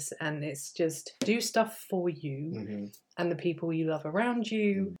to this, and it's just do stuff for you and the people you love around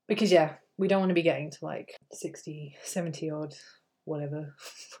you, because we don't want to be getting to like 60, 70 odd, whatever,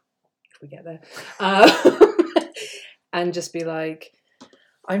 if we get there, and just be like,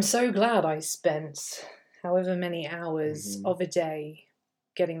 I'm so glad I spent however many hours of a day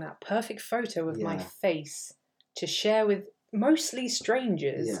getting that perfect photo of my face to share with mostly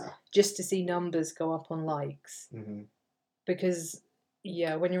strangers, just to see numbers go up on likes. Because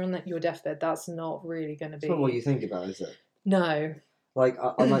when you're on your deathbed, that's not really going to be. It's not what you think about, is it? No. Like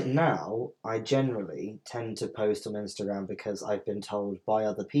I like now, I generally tend to post on Instagram because I've been told by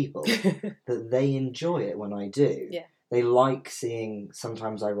other people that they enjoy it when I do. Yeah. They like seeing.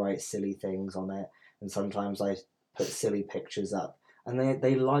 Sometimes I write silly things on it, and sometimes I put silly pictures up, and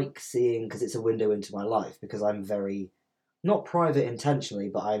they like seeing, because it's a window into my life, because I'm very not private intentionally,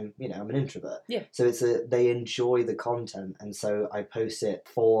 but I'm an introvert. Yeah. So they enjoy the content, and so I post it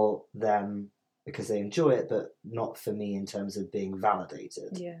for them because they enjoy it, but not for me in terms of being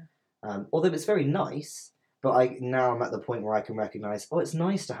validated. Yeah. Although it's very nice, but now I'm at the point where I can recognise, it's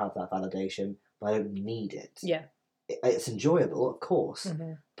nice to have that validation, but I don't need it. Yeah. It's enjoyable, of course,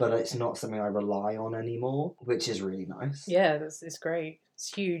 but it's not something I rely on anymore, which is really nice. Yeah, it's great.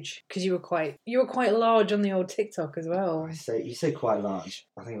 It's huge, because you were quite large on the old TikTok as well. You say quite large.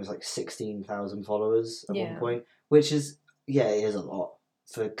 I think it was like 16,000 followers at one point, which is it is a lot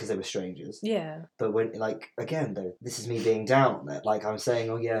because they were strangers. Yeah. But when again though, this is me being down on it. Like I'm saying,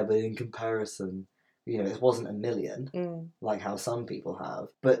 but in comparison, it wasn't 1 million like how some people have.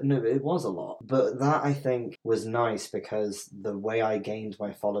 But no, it was a lot. But that I think was nice because the way I gained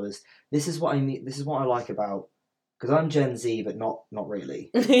my followers. This is what I mean. This is what I like about Because I'm Gen Z, but not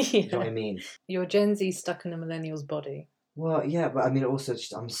really. Yeah. Do you know what I mean? You're Gen Z stuck in a millennial's body. Well, yeah, but I mean, also,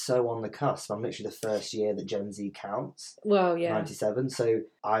 I'm so on the cusp. I'm literally the first year that Gen Z counts. Well, yeah. 97. So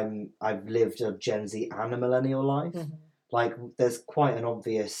I've lived a Gen Z and a millennial life. Mm-hmm. Like, there's quite an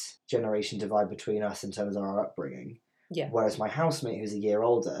obvious generation divide between us in terms of our upbringing. Yeah. Whereas my housemate, who's a year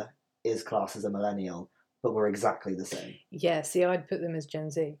older, is classed as a millennial, but we're exactly the same. Yeah, see, I'd put them as Gen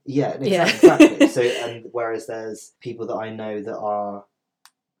Z. Yeah, exactly. So, and whereas there's people that I know that are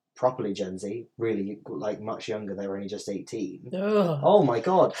properly Gen Z, really, like, much younger, they're only just 18. Ugh. Oh my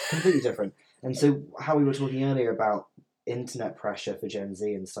god, completely different. And so, how we were talking earlier about internet pressure for Gen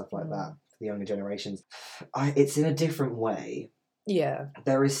Z and stuff like that, for the younger generations, it's in a different way. Yeah.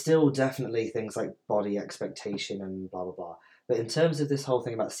 There is still definitely things like body expectation and blah blah blah. But in terms of this whole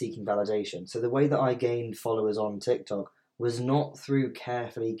thing about seeking validation, so the way that I gained followers on TikTok was not through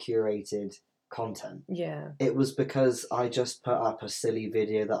carefully curated content. Yeah. It was because I just put up a silly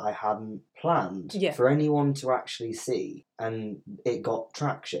video that I hadn't planned Yeah. for anyone to actually see, and it got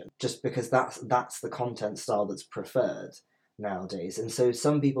traction just because that's the content style that's preferred nowadays. And so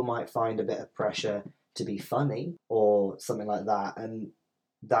some people might find a bit of pressure to be funny or something like that, and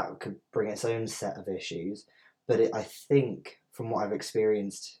that could bring its own set of issues. But I think from what I've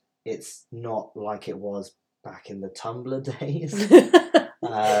experienced, it's not like it was back in the Tumblr days.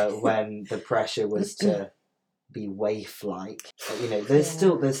 When the pressure was to be waif-like, there's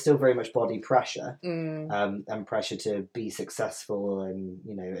still very much body pressure, and pressure to be successful, and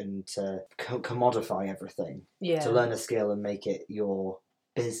and to commodify everything, to learn a skill and make it your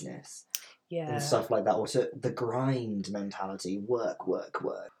business, and stuff like that, or to the grind mentality, work.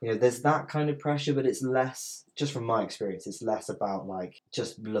 There's that kind of pressure, but it's less, just from my experience, it's less about like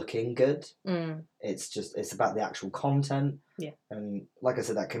just looking good. It's about the actual content. Yeah. And like I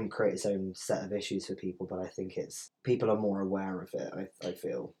said, that can create its own set of issues for people, but I think people are more aware of it, I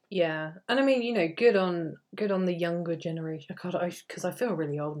feel. Yeah. And I mean, good on the younger generation. Because I feel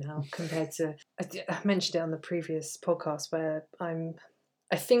really old now compared to, I mentioned it on the previous podcast where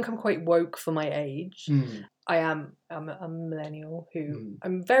I think I'm quite woke for my age. I'm a millennial who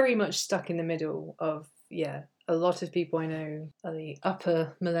I'm very much stuck in the middle of, a lot of people I know are the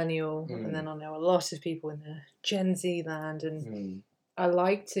upper millennial, and then I know a lot of people in the Gen Z land, and I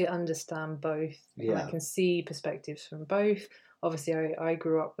like to understand both. Yeah. And I can see perspectives from both. Obviously, I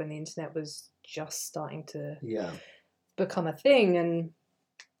grew up when the internet was just starting to become a thing, and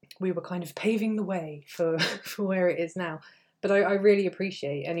we were kind of paving the way for where it is now. But I really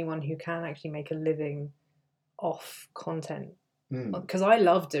appreciate anyone who can actually make a living off content. Because I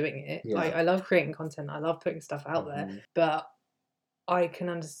love doing it. Yeah. I love creating content. I love putting stuff out there. But I can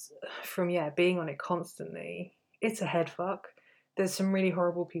understand from being on it constantly, it's a head fuck. There's some really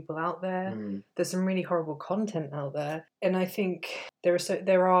horrible people out there. There's some really horrible content out there. And I think there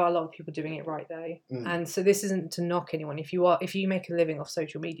are a lot of people doing it right though. And so this isn't to knock anyone. If you make a living off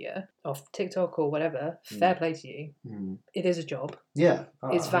social media, off TikTok or whatever, fair play to you. It is a job. Yeah.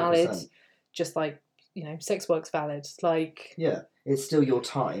 It's valid. 100%. Just like, sex work's valid. Like, yeah, it's still your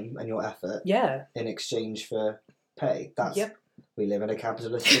time and your effort. Yeah. In exchange for pay. We live in a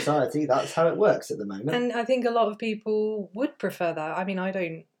capitalist society. That's how it works at the moment. And I think a lot of people would prefer that. I mean,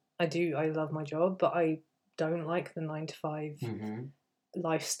 I love my job, but I don't like the 9-to-5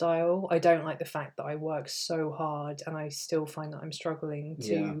 lifestyle. I don't like the fact that I work so hard and I still find that I'm struggling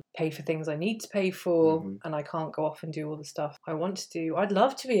to pay for things I need to pay for, and I can't go off and do all the stuff I want to do. I'd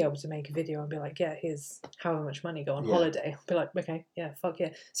love to be able to make a video and be like, here's however much money, go on holiday. I'll be like, okay, fuck yeah.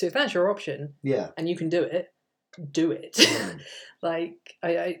 So if that's your option, and you can do it, do it. Like,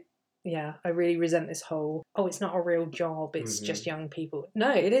 I really resent this whole, it's not a real job, it's just young people.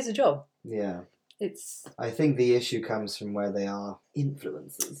 No, it is a job. Yeah. I think the issue comes from where they are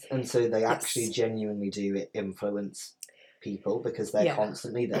influencers, and so they actually genuinely do influence people because they're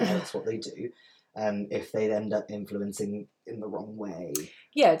constantly there. That's what they do, and if they end up influencing in the wrong way,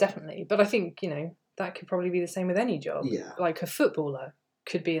 definitely. But I think that could probably be the same with any job. Yeah, like a footballer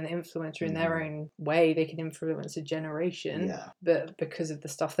could be an influencer in their own way. They can influence a generation, but because of the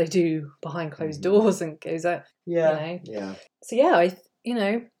stuff they do behind closed doors and goes out, So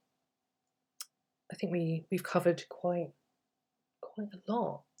I think we've covered quite a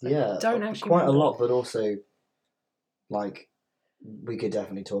lot. Yeah, don't actually quite remember. A lot, but also like we could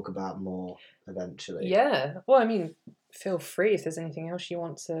definitely talk about more eventually. Yeah, well, I mean, feel free if there's anything else you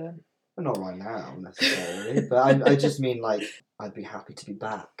want to. Well, not right now necessarily, but I just mean like I'd be happy to be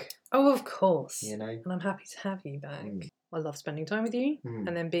back. Oh, of course. And I'm happy to have you back. I love spending time with you,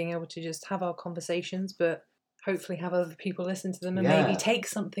 and then being able to just have our conversations, but hopefully have other people listen to them and maybe take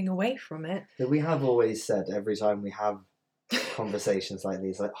something away from it. But we have always said every time we have conversations like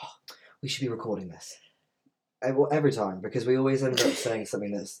these, like, oh, we should be recording this. Every time, because we always end up saying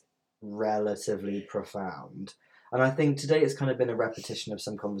something that's relatively profound. And I think today it's kind of been a repetition of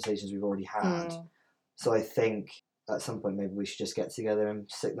some conversations we've already had. So I think at some point maybe we should just get together and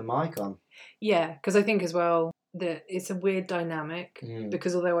stick the mic on. Yeah, because I think as well that it's a weird dynamic,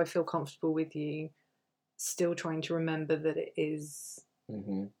 because although I feel comfortable with you, still trying to remember that it is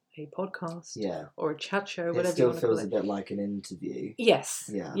a podcast or a chat show, whatever you want to call it. It still feels a bit like an interview. Yes.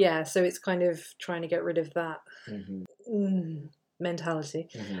 Yeah, so it's kind of trying to get rid of that mentality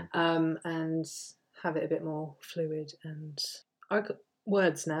and have it a bit more fluid. And I've got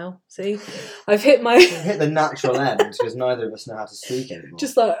words now, see? I've hit my... hit the natural end, because neither of us know how to speak anymore.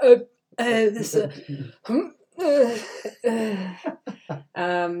 Just like, this...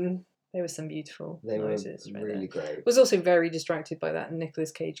 There were some beautiful noises. They were really great. I was also very distracted by that Nicolas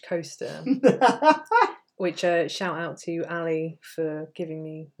Cage coaster, which shout out to Ali for giving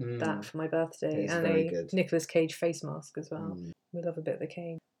me that for my birthday, and a Nicolas Cage face mask as well. We love a bit of the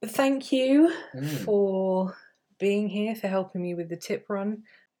Cage. Thank you for being here, for helping me with the tip run,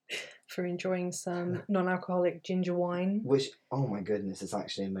 for enjoying some non-alcoholic ginger wine. Which, oh my goodness, it's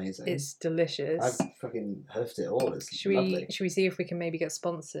actually amazing. It's delicious. I've fucking huffed it all. It's lovely. Should we see if we can maybe get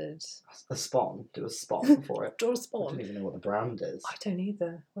sponsored? A spawn? Do a spawn for it? Do a spawn? I don't even know what the brand is. I don't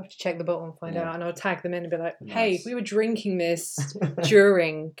either. We'll have to check the bottle and find out, and I'll tag them in and be like, hey, we were drinking this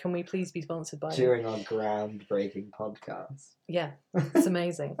during, can we please be sponsored by during our groundbreaking podcast. Yeah, it's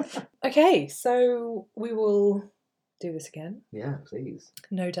amazing. Okay, so we will... do this again. Yeah, please.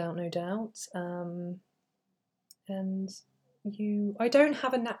 No doubt. And I don't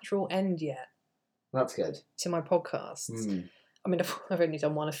have a natural end yet. That's good. To my podcast. I mean, I've only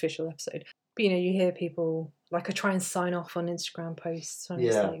done one official episode. But, you hear people, like, I try and sign off on Instagram posts. And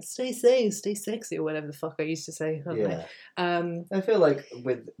it's like, stay safe, stay sexy, or whatever the fuck I used to say. I feel like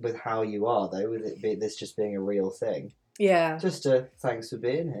with how you are, though, with this just being a real thing. Yeah. Just thanks for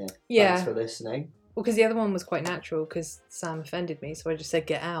being here. Yeah. Thanks for listening. Well, because the other one was quite natural, because Sam offended me, so I just said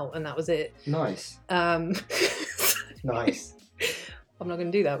get out, and that was it. Nice. Nice. I'm not going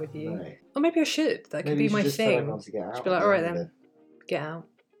to do that with you. No. Or maybe I should. That could be my thing. Tell everyone to get out. Just be like, all right then, get out.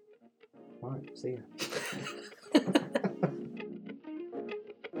 Right, see ya.